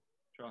Sean Paul.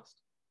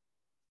 Trust.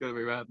 It's gonna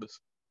be madness.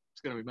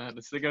 It's gonna be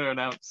madness. They're gonna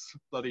announce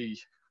bloody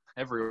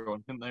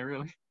everyone, aren't they?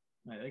 Really?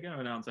 Mate, they're going to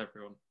announce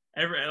everyone.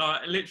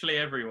 Literally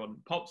everyone.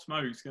 Pop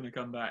Smoke's going to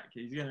come back.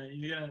 He's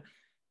gonna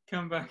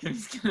come back and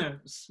he's gonna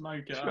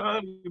smoke it up.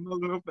 Charlie,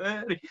 mother of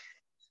Betty.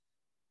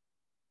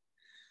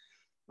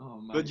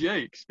 Oh mate. But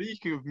Jake,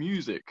 speaking of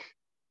music,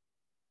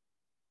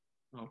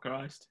 Oh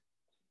Christ.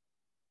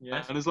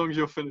 Yes. and as long as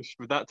you're finished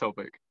with that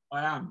topic,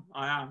 I am.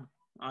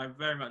 I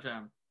very much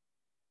am.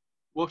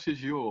 what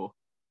is your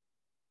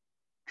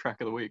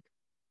track of the week?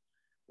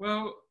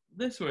 Well,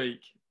 this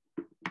week,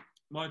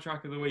 my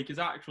track of the week is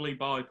actually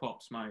by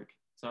Pop Smoke.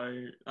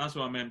 So that's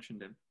why I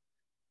mentioned him.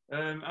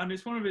 And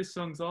it's one of his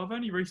songs that I've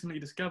only recently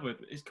discovered.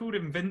 It's called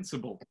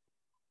Invincible.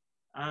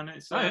 And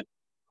it's quite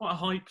a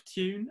hype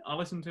tune. I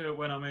listen to it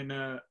when I'm in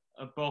a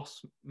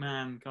boss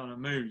man kind of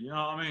mood. You know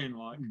what I mean?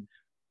 Like,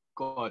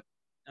 God.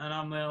 and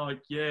I'm there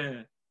like,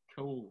 yeah,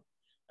 cool.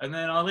 And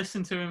then I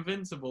listen to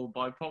Invincible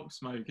by Pop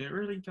Smoke. And it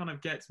really kind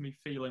of gets me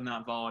feeling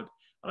that vibe.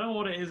 I don't know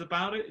what it is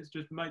about it. It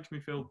just makes me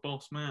feel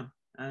boss man.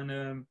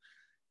 And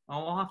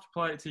I'll have to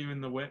play it to you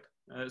in the whip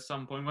at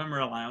some point when we're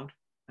allowed.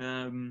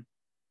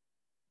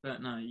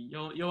 But no,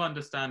 you'll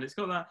understand. It's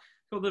got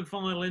the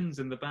violins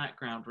in the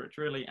background, which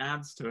really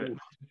adds to it.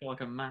 It's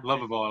like a massive.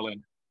 Love a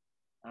violin.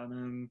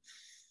 And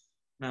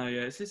no,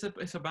 yeah, it's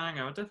a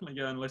banger. I'd definitely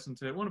go and listen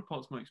to it. One of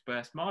Pop Smoke's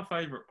best. My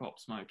favourite Pop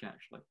Smoke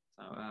actually.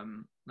 So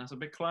that's a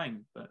big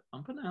claim, but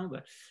I'm putting it out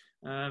there.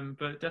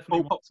 But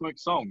definitely. Pop Smoke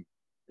song.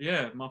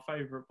 Yeah, my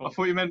favourite. I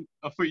thought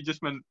you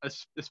just meant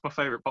it's my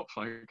favourite Pop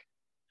Smoke.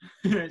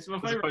 It's my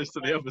favourite. As opposed to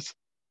the others.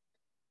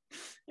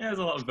 Yeah, there's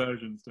a lot of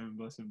versions to him,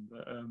 bless him.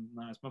 But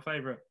no, it's my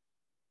favourite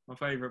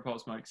Pop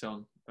Smoke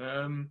song.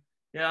 Yeah,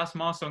 that's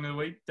my song of the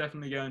week.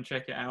 Definitely go and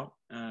check it out.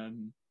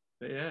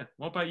 But yeah,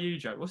 what about you,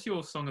 Joe? What's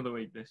your song of the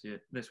week this year?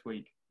 This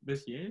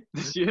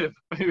year,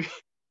 maybe.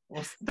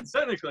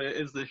 Technically, it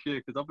is this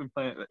year because I've been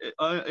playing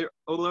it.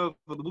 Although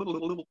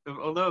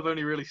I've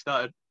only really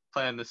started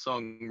playing this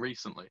song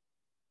recently,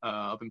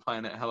 I've been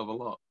playing it a hell of a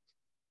lot.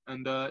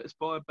 And it's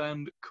by a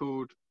band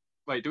called.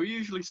 Wait, do we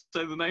usually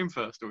say the name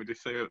first, or do we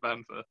say the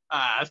band first?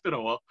 It's been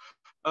a while.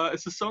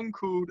 It's a song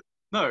called.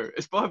 No,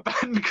 it's by a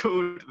band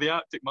called the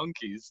Arctic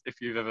Monkeys, if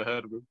you've ever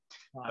heard of them.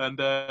 Wow. And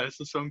it's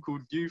a song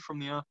called "View from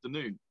the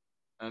Afternoon,"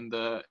 and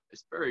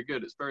it's very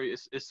good.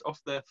 It's off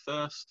their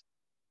first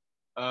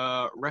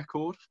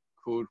record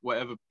called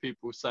 "Whatever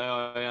People Say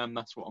I Am,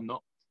 That's What I'm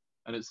Not,"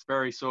 and it's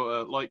very sort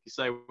of like you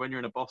say when you're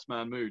in a boss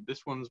man mood.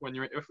 This one's when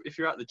you're if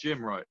you're at the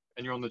gym, right,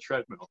 and you're on the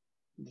treadmill.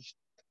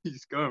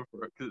 He's going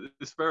for it because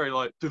it's very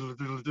like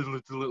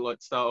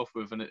like start off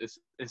with, and it's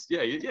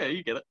yeah you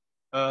get it.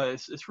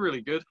 It's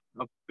really good.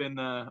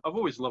 I've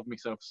always loved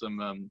myself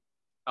some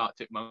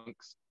Arctic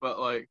Monks, but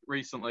like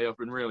recently I've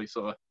been really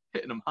sort of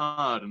hitting them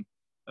hard,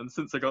 and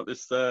since I got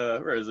this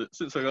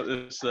Since I got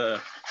this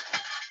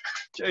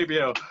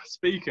JBL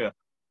speaker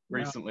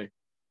recently,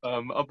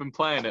 I've been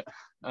playing it,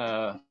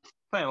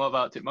 playing a lot of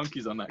Arctic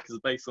Monkeys on that because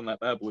the bass on that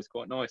bad boy is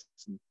quite nice,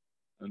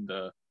 and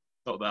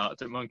not that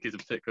Arctic Monkeys are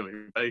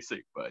particularly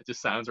basic, but it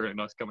just sounds really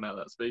nice coming out of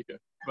that speaker.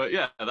 But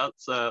yeah,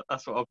 that's what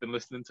I've been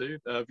listening to.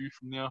 "View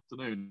from the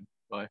Afternoon"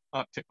 by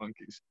Arctic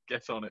Monkeys.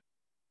 Get on it.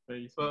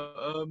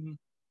 But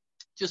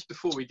just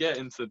before we get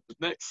into the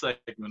next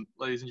segment,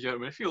 ladies and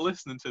gentlemen, if you're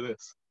listening to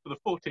this for the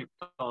 14th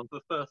time, for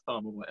the first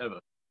time, or whatever,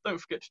 don't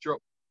forget to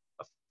drop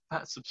a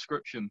fat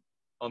subscription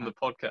on the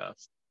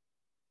podcast.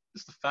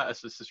 Just the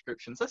fattest of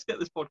subscriptions. Let's get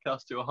this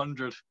podcast to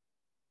 100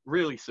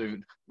 really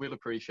soon. We'll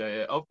appreciate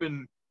it. I've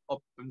been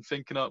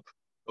thinking up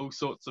all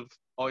sorts of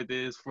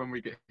ideas for when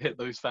we hit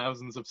those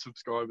thousands of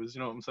subscribers.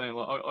 You know what I'm saying?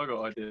 Like I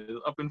got ideas.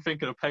 I've been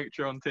thinking of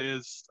Patreon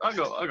tiers. I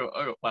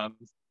got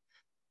plans.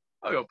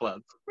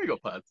 We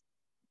got plans.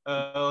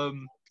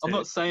 I'm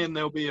not saying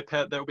there'll be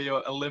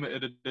a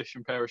limited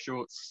edition pair of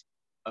shorts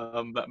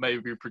that may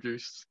be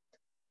produced,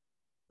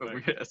 but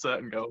we hit a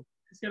certain goal.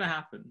 It's gonna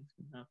happen. It's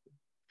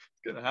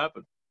gonna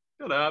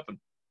happen.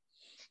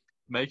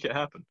 Make it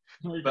happen.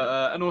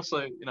 But and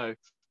also,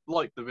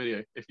 like the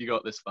video if you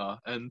got this far,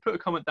 and put a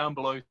comment down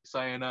below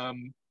saying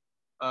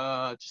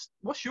just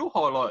what's your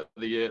highlight of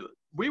the year.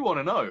 We want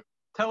to know.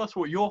 Tell us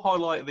what your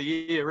highlight of the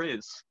year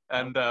is,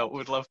 and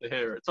we'd love to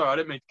hear it. Sorry, I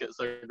didn't mean to get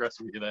so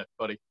aggressive with you there,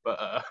 buddy,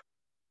 but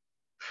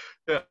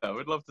yeah,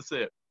 we'd love to see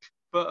it.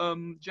 But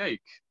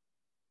Jake,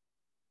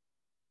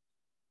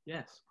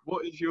 Yes.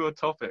 What is your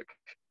topic?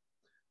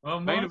 Well,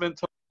 Main event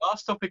topic,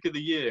 last topic of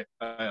the year.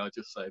 I'll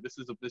just say this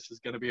is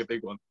going to be a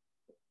big one.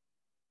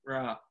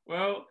 right.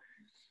 Well,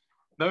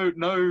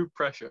 No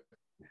pressure.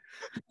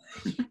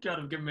 you kind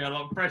of given me a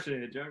lot of pressure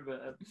here, Joe.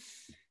 But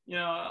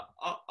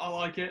I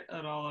like it,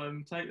 and I'll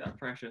take that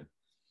pressure,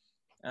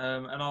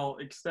 and I'll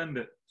extend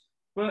it.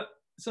 But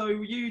so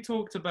you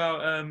talked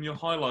about your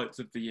highlights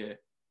of the year.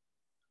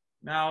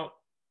 Now,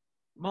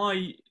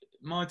 my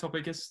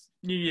topic is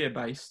New Year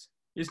based.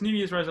 It's New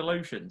Year's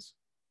resolutions.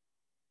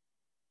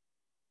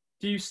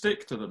 Do you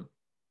stick to them?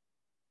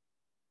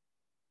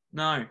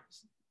 No.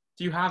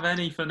 Do you have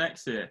any for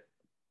next year?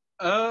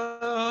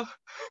 I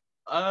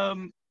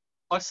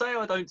say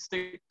I don't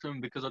stick to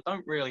them because I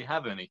don't really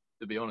have any,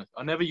 to be honest.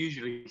 I never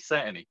usually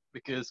set any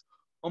because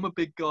I'm a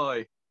big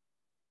guy.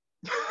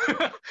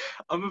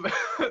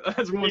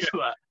 There's more to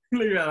that.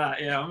 Look at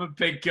that. Yeah, I'm a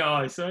big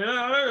guy, so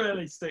I don't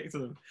really stick to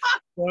them.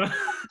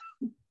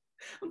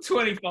 I'm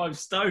 25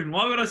 stone.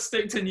 Why would I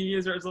stick to New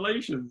Year's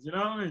resolutions? You know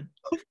what I mean?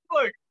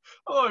 Look,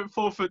 I'm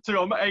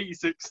 4'2". I'm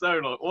 86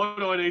 stone. Like, what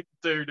do I need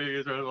to do New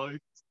Year's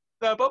resolutions?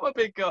 No, but I'm a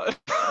big guy.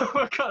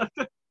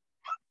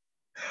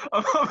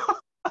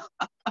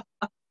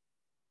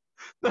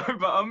 No,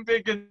 but I'm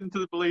big into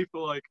the belief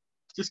of, like,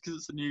 just because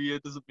it's a new year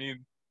doesn't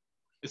mean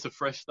it's a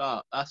fresh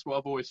start. That's what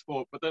I've always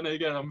thought. But then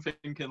again, I'm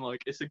thinking,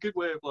 like, it's a good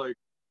way of, like,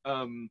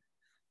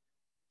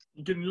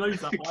 you can lose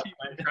that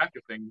keeping track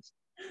of things.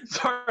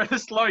 Sorry, the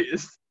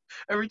slightest.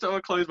 Every time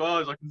I close my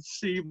eyes, I can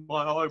see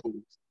my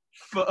eyeballs.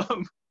 But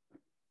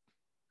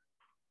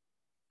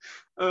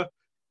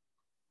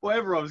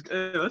whatever I was,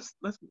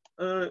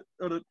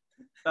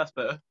 that's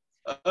better.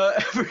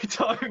 Every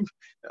time,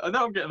 I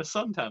know I'm getting a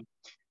suntan.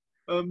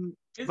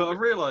 But I've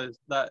realised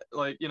that,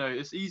 like, you know,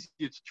 it's easier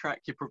to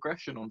track your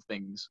progression on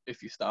things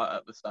if you start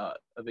at the start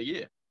of the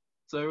year.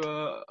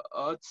 So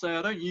I'd say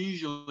I don't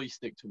usually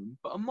stick to them,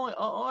 but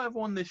I have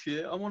one this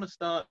year. I want to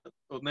start,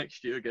 or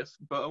next year, I guess,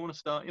 but I want to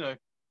start, you know,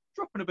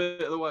 dropping a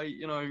bit of the weight,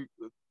 you know,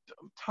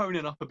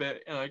 toning up a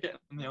bit, you know, getting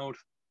the old,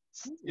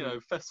 you know,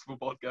 festival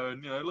bod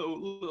going, you know,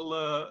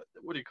 little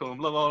what do you call them?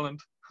 Love Island,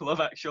 Love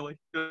Actually,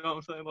 you know what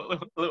I'm saying? Like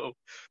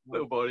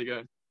little body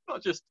going.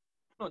 Not just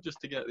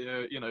to get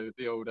the, you know,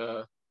 the old,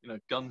 you know,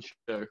 gun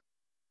show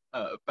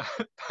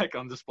back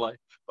on display,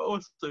 but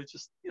also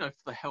just, you know,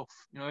 for the health.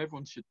 You know,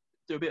 everyone should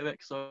do a bit of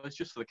exercise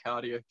just for the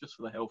cardio, just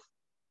for the health.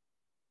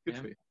 Good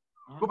for you.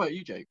 What about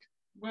you, Jake?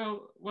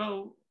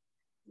 Well,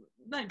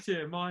 next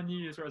year, my New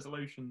Year's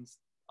resolutions,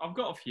 I've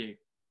got a few.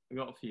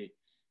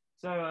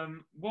 So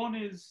one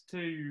is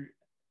to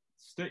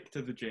stick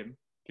to the gym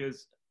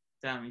because,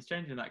 damn, he's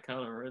changing that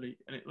colour already,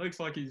 and it looks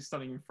like he's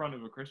standing in front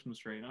of a Christmas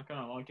tree, and I kind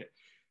of like it.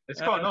 It's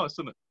quite nice,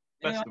 isn't it?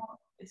 Festive. Yeah,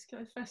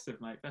 it's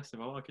festive, mate.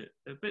 Festive. I like it.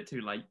 A bit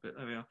too late, but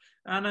there we are.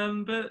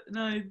 And but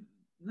no,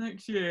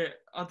 next year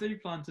I do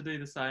plan to do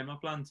the same. I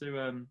plan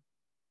to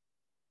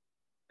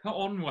put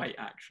on weight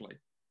actually.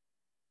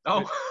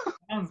 Oh,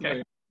 okay.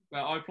 Weird,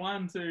 but I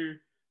plan to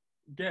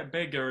get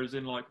bigger, as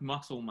in like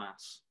muscle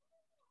mass.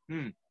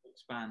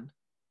 Expand.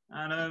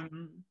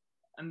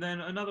 And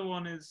then another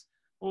one is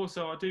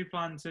also I do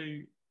plan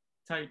to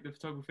take the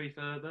photography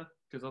further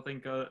because I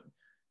think I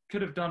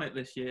could have done it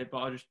this year, but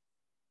I just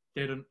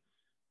didn't.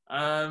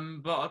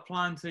 But I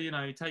plan to, you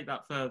know, take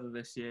that further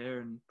this year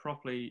and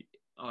properly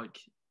like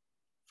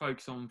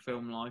focus on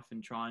film life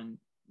and try and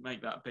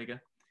make that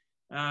bigger.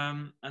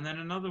 And then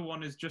another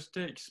one is just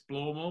to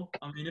explore more.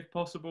 I mean, if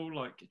possible,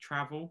 like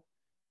travel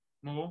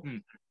more.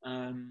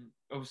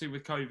 Obviously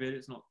with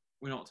COVID,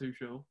 we're not too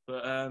sure,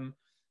 but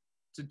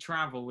to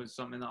travel is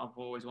something that I've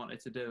always wanted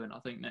to do, and I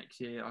think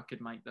next year I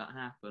could make that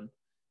happen.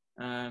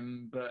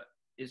 But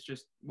it's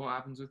just what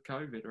happens with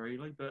COVID,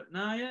 really. But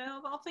no, yeah,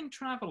 I think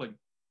traveling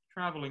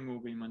will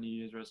be my New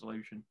Year's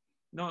resolution.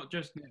 Not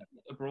just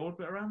abroad,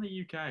 but around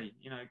the UK.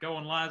 You know, go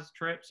on lads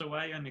trips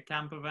away in a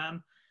camper van,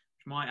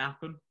 which might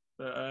happen,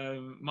 but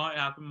might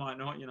happen, might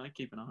not. You know,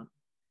 keep an eye on.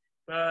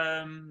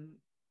 But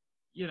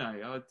you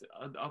know,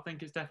 I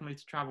think it's definitely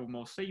to travel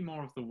more, see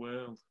more of the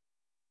world.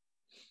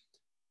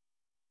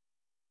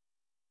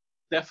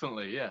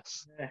 Definitely,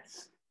 yes.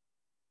 Yes.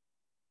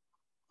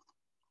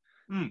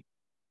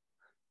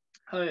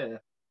 Oh yeah,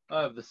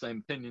 I have the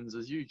same opinions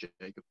as you,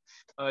 Jacob.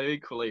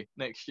 Equally,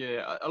 next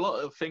year, a lot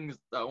of things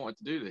that I wanted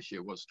to do this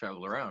year was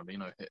travel around. You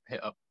know,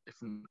 hit up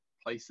different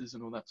places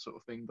and all that sort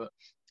of thing. But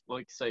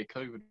like you say,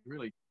 COVID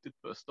really did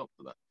put a stop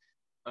to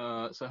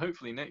that. So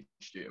hopefully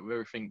next year, with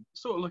everything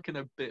sort of looking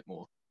a bit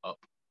more up,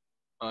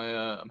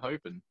 I'm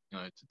hoping, you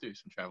know, to do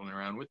some traveling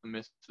around with the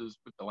missus,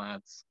 with the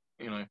lads.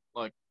 You know,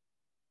 like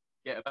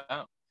get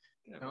about.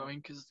 You know what I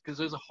mean? Because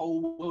there's a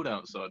whole world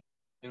outside.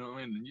 You know what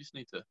I mean? And you just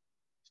need to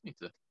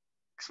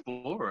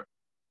explore it.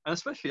 And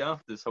especially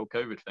after this whole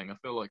COVID thing, I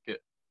feel like it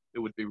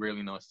would be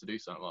really nice to do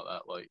something like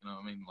that. Like, you know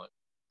what I mean? Like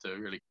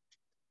to really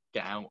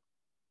get out.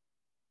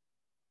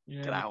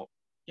 Yeah. Get out.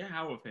 Get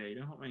out of here. You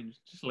know what I mean?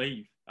 Just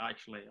leave.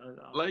 Actually.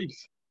 Leave.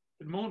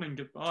 Good morning,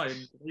 goodbye,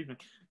 and good evening.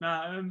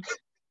 Now,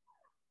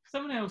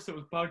 something else that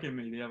was bugging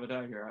me the other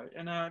day, right?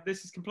 And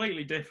this is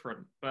completely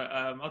different, but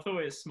I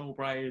thought it's small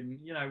brain.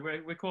 You know,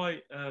 we're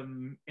quite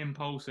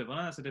impulsive. I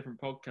know that's a different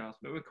podcast,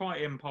 but we're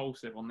quite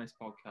impulsive on this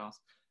podcast.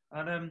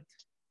 And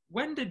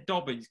when did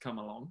Dobbies come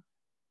along?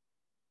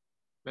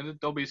 When did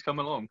Dobbies come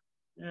along?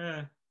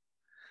 Yeah,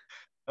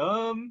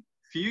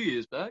 Few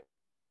years back.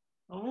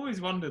 I've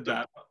always wondered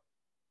that.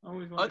 I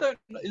always I wondered.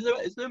 don't know.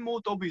 Is there more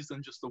Dobbies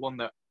than just the one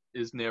that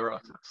is near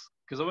us?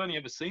 Because I've only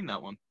ever seen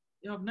that one.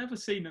 Yeah, I've never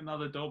seen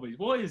another Dobbies.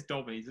 What is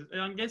Dobbies?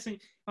 I'm guessing.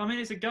 I mean,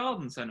 it's a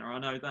garden centre. I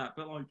know that,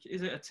 but like,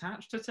 is it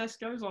attached to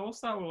Tesco's? Like,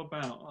 what's that all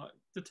about? Like,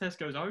 do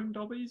Tesco's own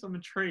Dobbies? I'm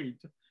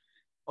intrigued.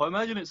 I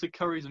imagine it's a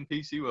Currys and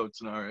PC World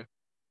scenario.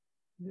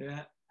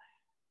 Yeah.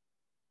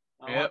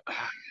 Yep.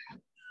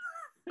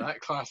 That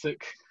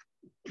classic.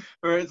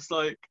 Where it's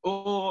like,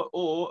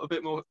 or a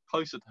bit more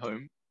closer to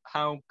home,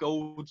 how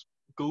Gould's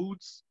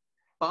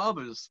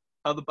Barbers,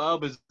 how the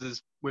Barbers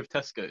is with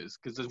Tesco's,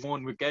 because there's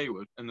one with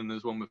Gaywood and then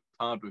there's one with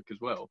Hardwick as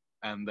well,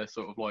 and they're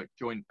sort of like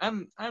joined,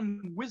 and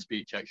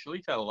Wisbeach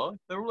actually, tell a lie,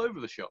 they're all over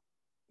the shop.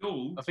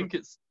 Gould. I think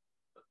it's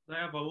They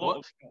have a lot what?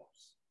 of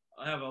shops.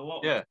 I have a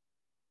lot. Yeah.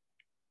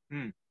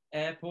 Of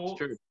airports. It's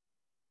true.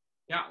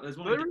 Yeah, there's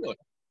one. Really?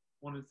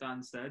 One in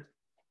Stansted.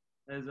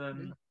 There's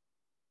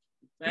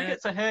Who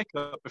gets a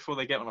haircut before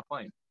they get on a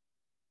plane?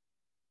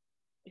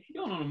 If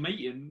you're going on a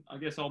meeting, I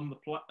guess on the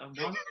on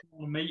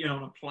a meeting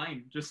on a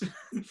plane, just I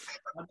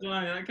don't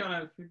know, that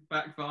kind of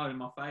backfired in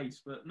my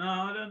face. But no,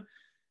 I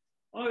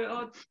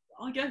don't.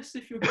 I guess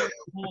if you're going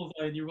to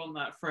holiday and you want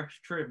that fresh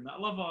trim,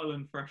 that Love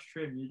Island fresh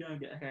trim, you go and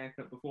get a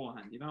haircut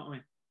beforehand. You know what I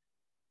mean?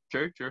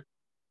 True.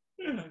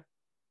 Yeah.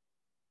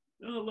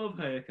 I love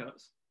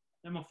haircuts.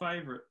 They're my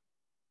favourite.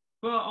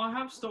 But I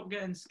have stopped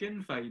getting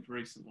skin fade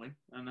recently,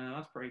 and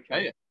that's pretty cool.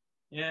 Hey.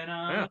 Yeah,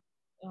 no,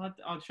 yeah.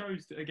 I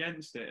chose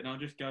against it, and I'll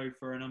just go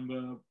for a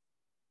number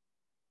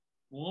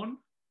 1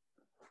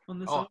 on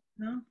the side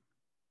now.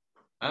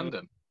 And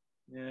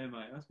yeah,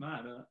 mate, that's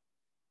mad.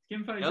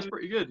 Skin fade. that's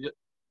pretty good.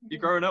 You're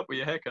growing up with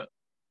your haircut.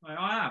 Mate,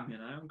 I am,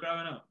 I'm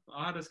growing up.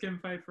 I had a skin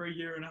fade for a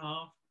year and a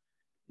half.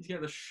 Used to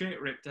get the shit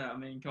ripped out of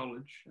me in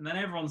college, and then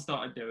everyone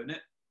started doing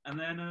it, and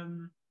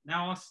then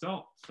now I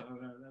stopped. So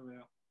there we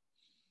are.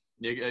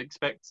 You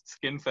expect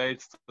skin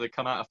fades to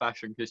come out of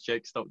fashion because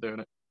Jake stopped doing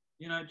it.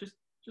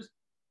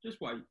 Just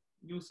wait.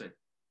 You'll see.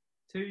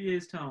 2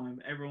 years'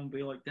 time, everyone will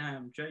be like,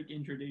 damn, Jake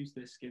introduced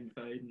this skin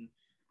fade and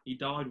he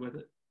died with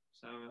it.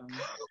 So,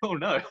 oh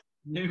no.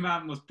 New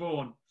man was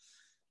born.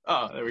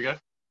 Oh, there we go.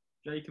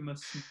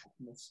 Jakemus.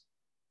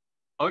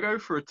 I'll go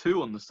for a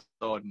 2 on the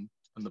side and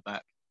the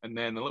back, and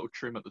then a little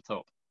trim at the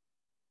top.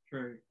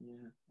 True,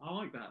 yeah. I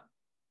like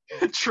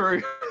that.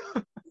 True.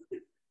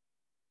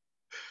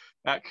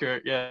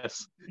 Accurate,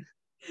 yes.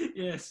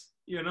 Yes,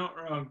 you're not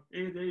wrong.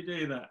 You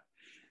do that.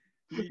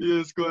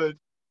 Yes, good.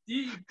 Do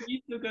you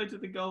still go to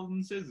the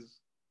Golden Scissors?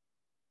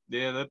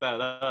 Yeah, they're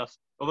badass.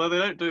 Although they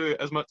don't do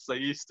as much as they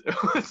used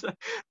to.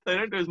 They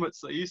don't do as much as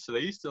they used to. They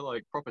used to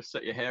like proper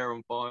set your hair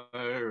on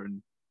fire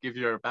and give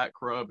you a back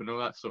rub and all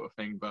that sort of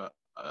thing. But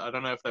I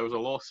don't know if there was a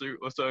lawsuit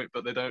or something.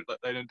 But they don't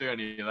do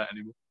any of that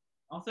anymore.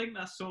 I think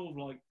that's sort of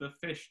like the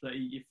fish that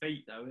eat your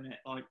feet, though, isn't it?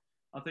 Like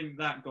I think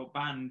that got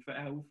banned for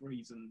health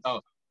reasons. Oh,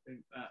 I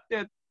think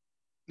that.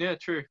 Yeah,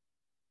 true.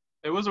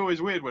 It was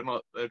always weird when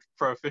like they'd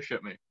throw a fish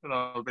at me, and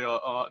I'd be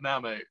like, "Oh,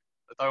 now, mate,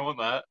 I don't want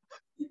that."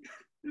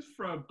 Just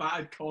throw a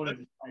bad cod in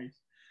your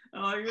face.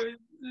 And like,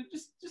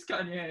 just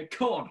get in your hair,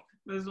 cod.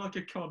 There's like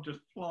a cod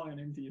just flying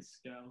into your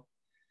skull.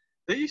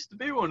 There used to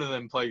be one of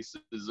them places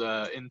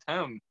in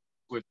town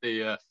with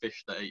the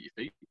fish that ate your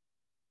feet.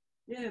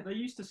 Yeah, they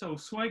used to sell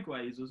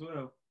swagways as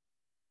well.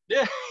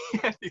 Yeah,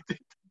 yeah, they did.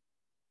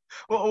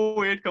 What a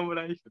weird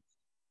combination.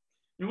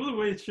 It was a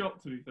weird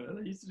shop, to be fair.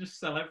 They used to just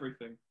sell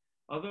everything.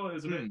 I thought it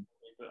was a bit,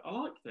 but I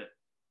liked it.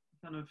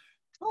 Kind of.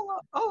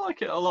 I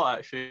like it a lot,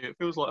 actually. It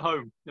feels like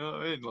home. You know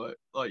what I mean?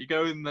 Like you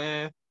go in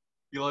there,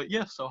 you're like,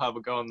 yes, I'll have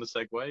a go on the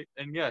Segway,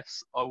 and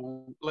yes, I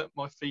will let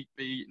my feet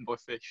be eaten by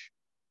fish.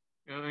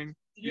 You know what I mean?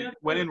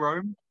 When in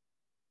Rome.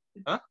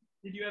 Huh?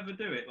 Did you ever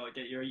do it? Like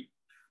get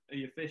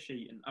your fish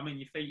eaten? I mean,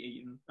 your feet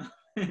eaten.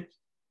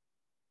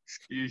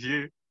 Excuse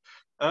you.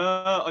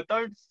 I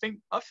don't think.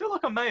 I feel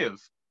like I may have.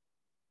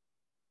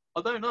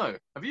 I don't know.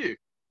 Have you?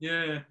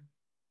 Yeah.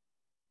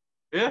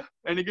 Yeah?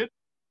 Any good?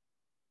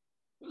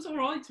 It was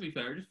alright, to be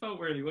fair. It just felt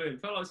really weird.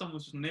 It felt like someone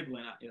was just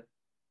nibbling at you.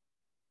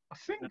 I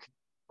think,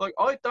 like,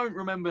 I don't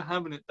remember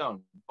having it done,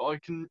 but I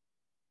can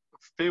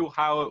feel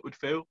how it would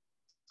feel.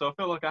 So I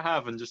feel like I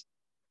have and just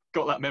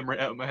got that memory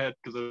out of my head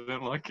because I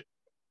don't like it.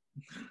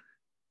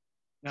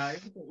 No,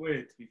 it was a bit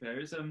weird, to be fair.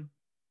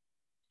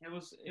 It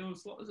was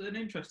an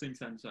interesting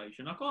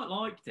sensation. I quite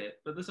liked it,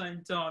 but at the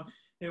same time,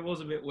 it was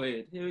a bit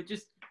weird.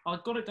 I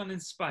got it done in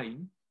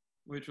Spain,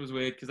 which was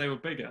weird because they were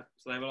bigger.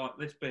 So they were like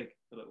this big,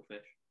 the little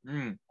fish.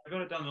 I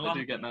got it done in London.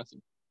 They do get massive.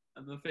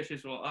 And the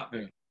fishes were like that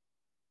big. Yeah.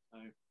 So,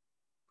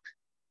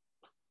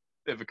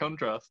 bit of a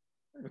contrast.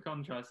 bit of a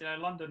contrast. Yeah,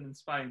 London and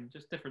Spain,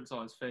 just different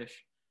size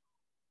fish.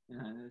 You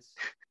know, it's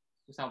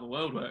just how the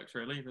world works,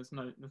 really. There's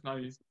no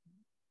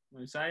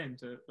saying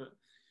to it. But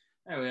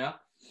There we are.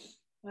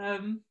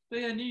 But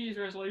yeah, New Year's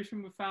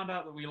resolution. We found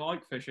out that we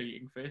like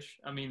eating fish.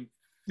 I mean,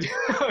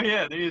 Oh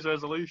yeah, New Year's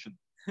resolution.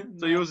 So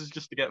no, yours is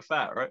just to get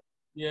fat, right?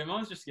 yeah,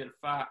 mine's just to get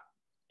fat.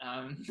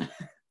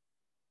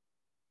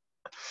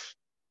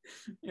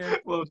 Yeah,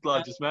 World's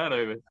largest man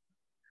over.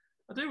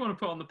 I do want to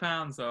put on the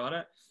pounds though. I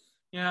don't.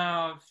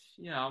 Yeah,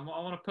 I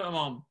want to put them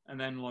on and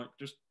then like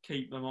just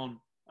keep them on.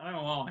 I don't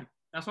know why.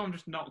 That's why I'm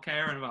just not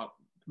caring about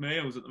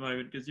meals at the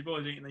moment because you're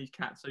always eating these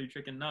katsu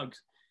chicken nugs.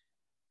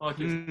 Like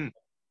it's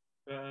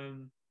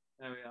Mm.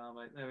 there we are,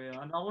 mate. There we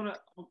are. And I want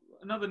to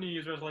another New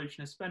Year's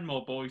resolution is spend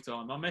more boy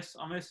time. I miss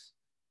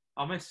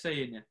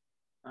seeing you,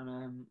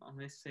 and I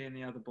miss seeing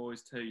the other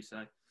boys too.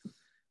 So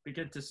be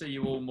good to see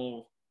you all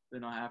more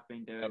than I have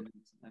been doing.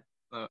 Recently.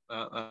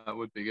 That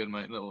would be good,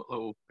 mate.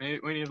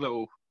 We need a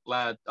little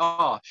lad.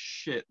 Oh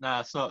shit, nah,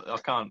 it's not. I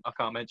can't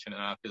mention it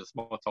now because it's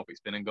more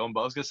topic's been and gone.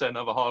 But I was gonna say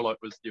another highlight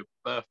was your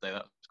birthday.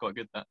 That was quite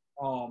good. That.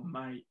 Oh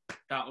mate,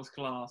 that was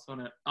class,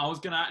 wasn't it? I was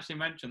gonna actually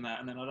mention that,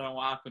 and then I don't know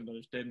what happened. I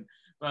just didn't.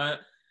 But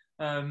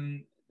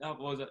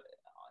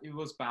it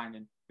was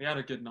banging. We had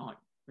a good night.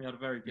 We had a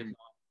very good night.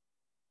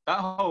 That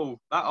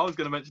I was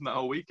gonna mention that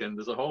whole weekend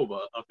as a whole,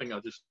 but I think I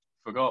just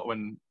forgot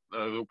when it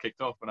all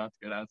kicked off when I had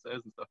to go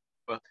downstairs and stuff.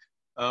 But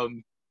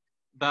um,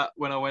 that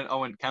when I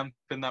went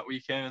camping that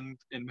weekend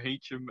in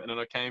Heacham, and then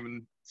I came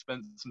and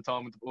spent some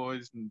time with the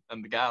boys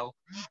and the gal,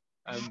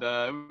 and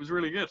it was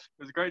really good. It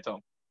was a great time.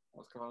 That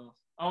was class.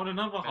 Oh, and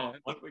another Yeah.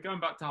 highlight. We're going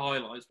back to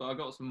highlights, but I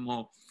got some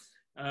more.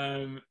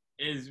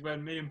 Is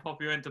when me and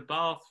Poppy went to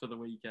Bath for the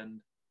weekend.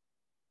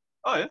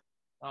 Oh yeah.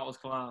 That was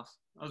class.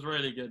 That was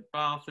really good.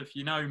 Bath, if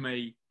you know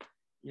me,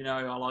 you know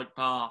I like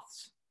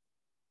baths.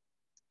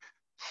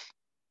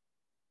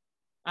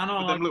 And I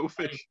With like them little the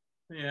place. fish.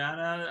 Yeah,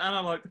 and I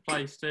like the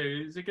place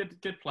too. It's a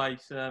good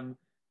place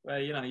where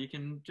you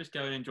can just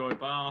go and enjoy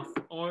Bath,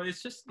 or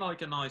it's just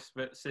like a nice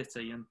bit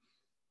city, and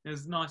it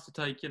was nice to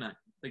take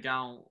the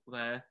gal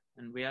there,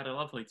 and we had a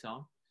lovely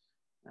time.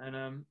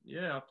 And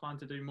yeah, I plan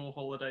to do more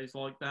holidays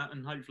like that,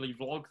 and hopefully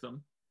vlog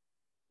them.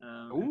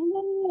 Um,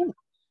 Ooh.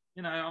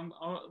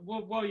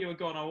 while you were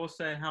gone, I was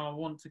saying how I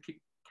want to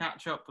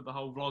catch up with the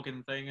whole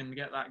vlogging thing and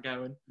get that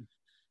going.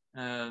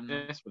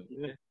 Yes, mate.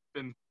 Yeah.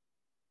 Yeah.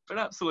 Been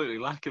absolutely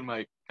lacking,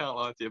 mate. Can't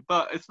lie to you.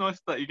 But it's nice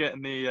that you're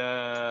getting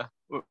the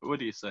what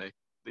do you say?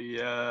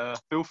 The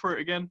feel for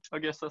it again. I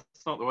guess that's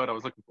not the word I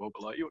was looking for,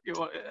 but like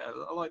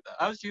I like that.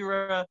 How's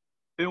your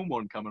film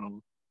one coming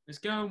on? It's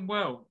going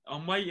well.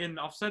 I'm waiting.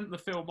 I've sent the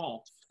film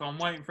off, so I'm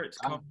waiting for it to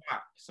Ah, come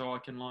back so I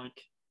can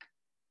like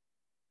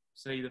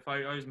see the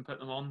photos and put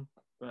them on.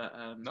 But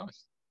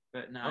nice.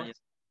 no, yeah, Nice.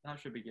 that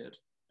should be good.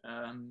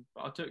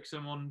 But I took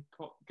some on.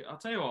 I'll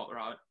tell you what,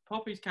 right?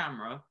 Poppy's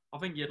camera. I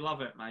think you'd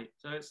love it, mate.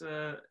 So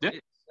Yeah.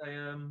 it's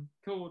a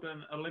called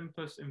an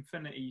Olympus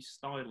Infinity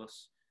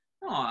Stylus.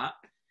 All that.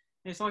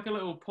 It's like a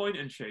little point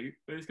and shoot,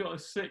 but it's got a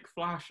sick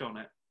flash on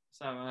it.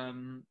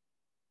 So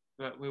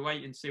but we're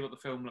waiting to see what the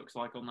film looks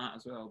like on that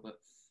as well. But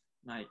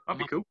mate, That'd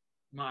be cool.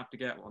 might have to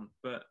get one.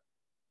 But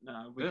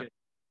no, Yeah.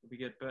 it'll be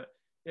good. But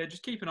yeah,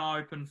 just keep an eye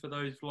open for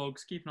those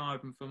vlogs. Keep an eye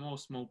open for more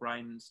small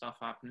brain stuff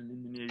happening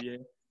in the new year.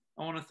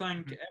 I want to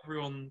thank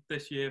everyone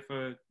this year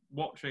for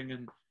watching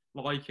and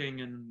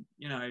liking and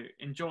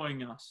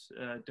enjoying us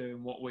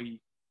doing what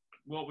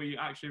we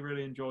actually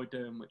really enjoy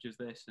doing, which is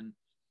this and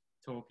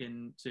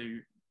talking to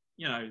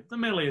the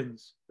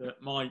millions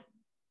that might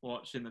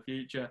watch in the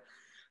future.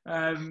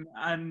 And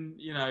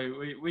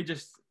we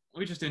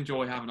just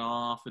enjoy having a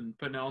laugh and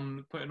putting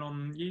on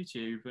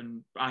YouTube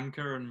and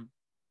Anchor and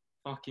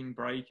fucking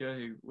Breaker,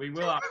 who we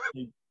will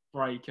actually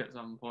break at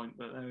some point,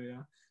 but there we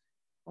are.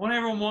 I want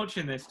everyone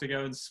watching this to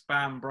go and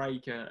spam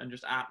Breaker and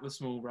just at the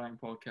Small Brain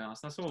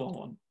Podcast. That's all I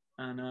want.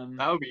 And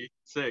That would be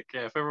sick.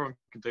 Yeah, if everyone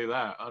could do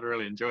that, I'd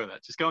really enjoy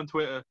that. Just go on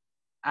Twitter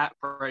at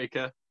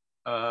Breaker,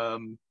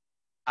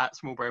 at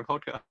Small Brain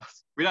Podcast.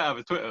 We don't have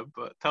a Twitter,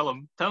 but tell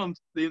them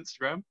the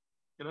Instagram.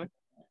 You know.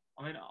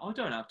 I mean, I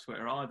don't have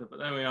Twitter either, but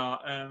there we are.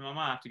 I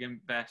might have to get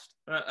invest,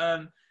 but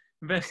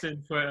invest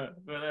in Twitter.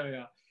 But there we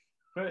are.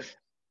 But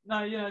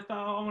no, yeah,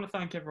 I want to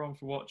thank everyone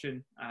for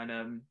watching,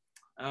 and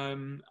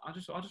I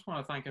just want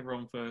to thank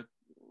everyone for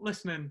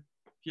listening,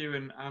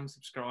 viewing, and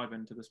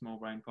subscribing to the Small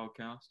Brain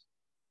Podcast.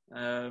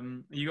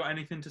 You got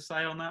anything to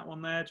say on that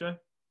one there, Joe?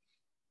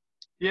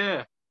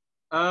 Yeah.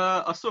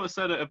 I sort of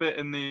said it a bit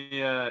in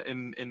the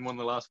in one of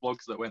the last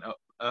vlogs that went up.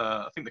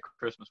 I think the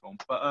Christmas one.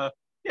 But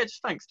yeah,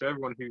 just thanks to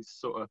everyone who's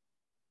sort of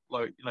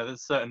like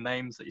there's certain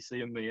names that you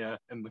see in the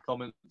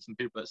comments and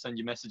people that send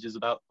you messages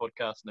about the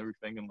podcast and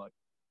everything, and like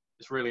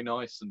it's really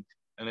nice and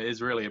it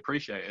is really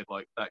appreciated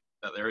like that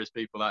there is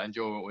people that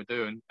enjoy what we're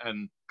doing,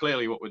 and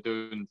clearly what we're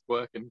doing is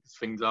working because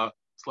things are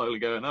slowly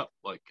going up,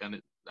 like and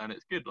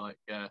it's good, like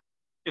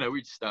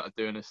we just started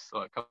doing this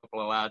like a couple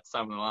of lads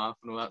having a laugh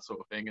and all that sort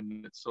of thing,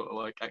 and it's sort of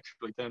like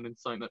actually turned into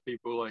something that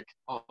people like,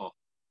 oh,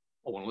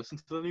 I want to listen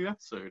to the new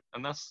episode,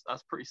 and that's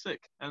pretty sick.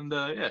 And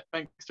yeah,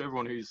 thanks to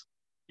everyone who's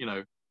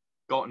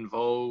got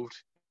involved.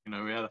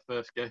 We had a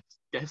first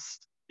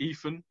guest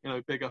Ethan,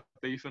 big up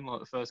Ethan, like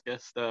the first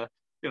guest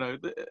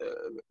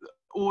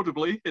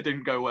audibly it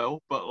didn't go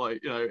well, but like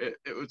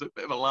it was a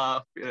bit of a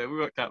laugh. We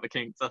worked out the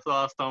kinks. That's the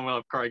last time we'll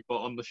have Craig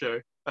Bott on the show,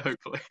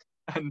 hopefully.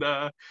 And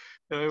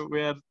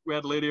we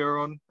had Lydia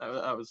on.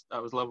 That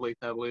was lovely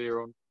to have Lydia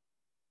on,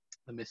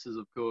 the missus,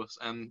 of course.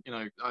 And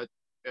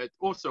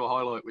also a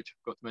highlight which I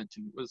forgot to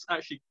mention was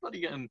actually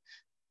bloody getting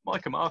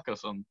Micah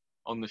Marcus on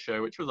the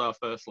show, which was our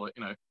first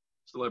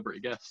celebrity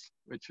guest,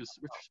 which was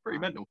pretty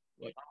mental.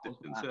 Like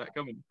didn't see that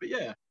coming. But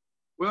yeah,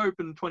 we're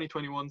hoping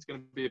 2021 is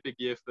going to be a big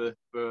year for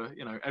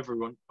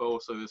everyone, but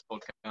also this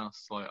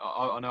podcast. Like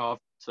I know I've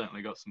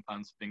certainly got some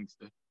plans for things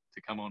to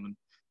come on, and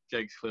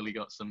Jake's clearly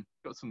got some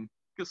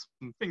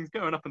things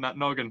going up in that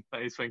noggin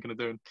that he's thinking of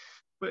doing.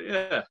 But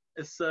yeah,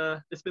 it's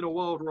been a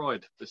wild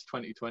ride this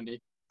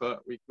 2020,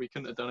 but we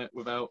couldn't have done it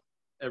without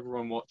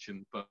everyone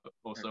watching, but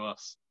also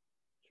us.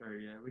 True,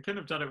 yeah, we couldn't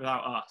have done it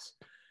without us,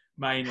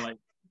 mainly.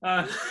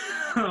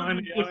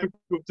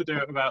 Difficult to do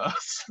it without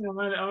us. I'm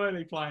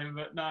only playing,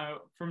 but no,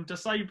 from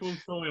disabled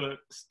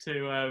toilets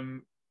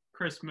to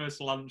Christmas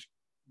lunch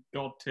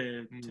god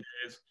tier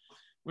tiers,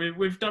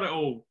 we've done it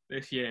all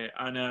this year,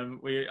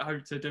 and we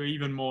hope to do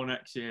even more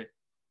next year.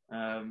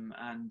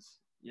 And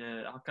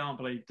yeah, I can't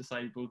believe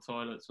disabled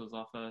toilets was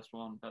our first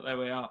one, but there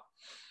we are.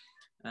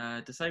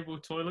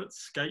 Disabled toilets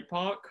skate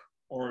park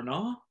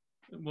Orana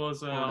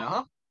was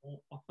our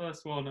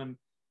first one, and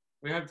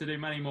we hope to do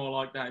many more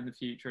like that in the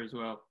future as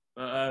well.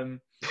 But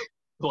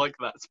like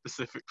that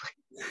specifically.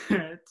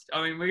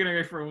 I mean, we're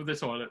gonna go through all the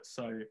toilets,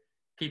 so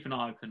keep an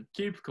eye open.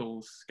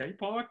 Cubicles, skate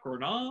park, or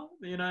not?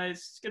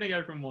 It's gonna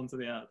go from one to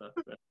the other.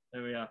 But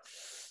there we are.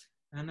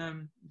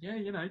 And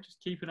yeah, just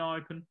keep an eye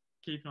open.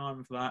 Keep an eye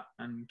open for that,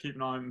 and keep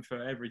an eye open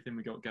for everything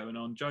we got going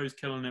on. Joe's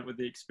killing it with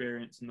the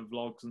experience and the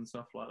vlogs and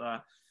stuff like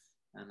that.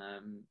 And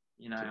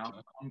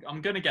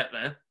I'm gonna get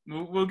there.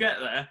 We'll get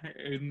there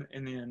in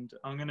the end.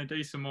 I'm gonna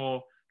do some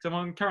more. So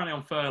I'm currently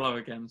on furlough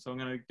again, so I'm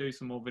going to do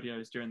some more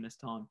videos during this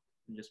time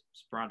and just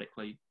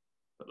sporadically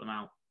put them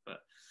out. But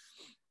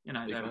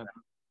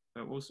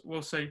but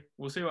we'll see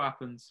what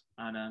happens.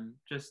 And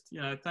just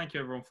thank you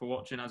everyone for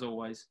watching as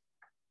always.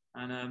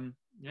 And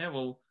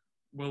we'll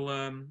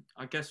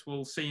I guess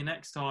we'll see you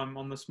next time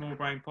on the Small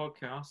Brain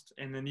Podcast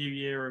in the new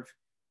year of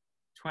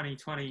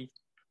 2021.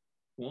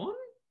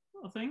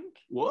 I think.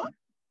 What?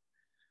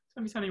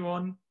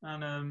 2021.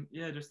 And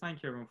just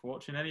thank you everyone for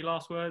watching. Any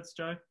last words,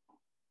 Joe?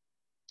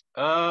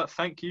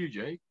 Thank you,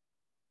 Jake.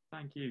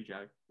 Thank you,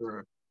 Joe.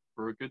 For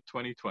a good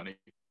 2020.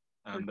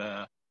 And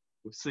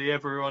we'll see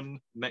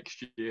everyone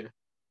next year.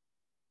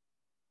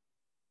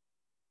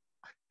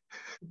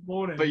 Good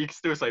morning. But you can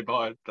still say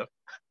bye.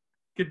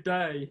 Good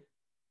day.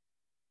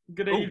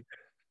 Good evening.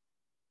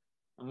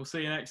 And we'll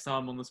see you next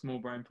time on the Small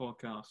Brain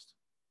Podcast.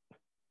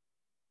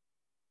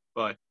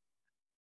 Bye.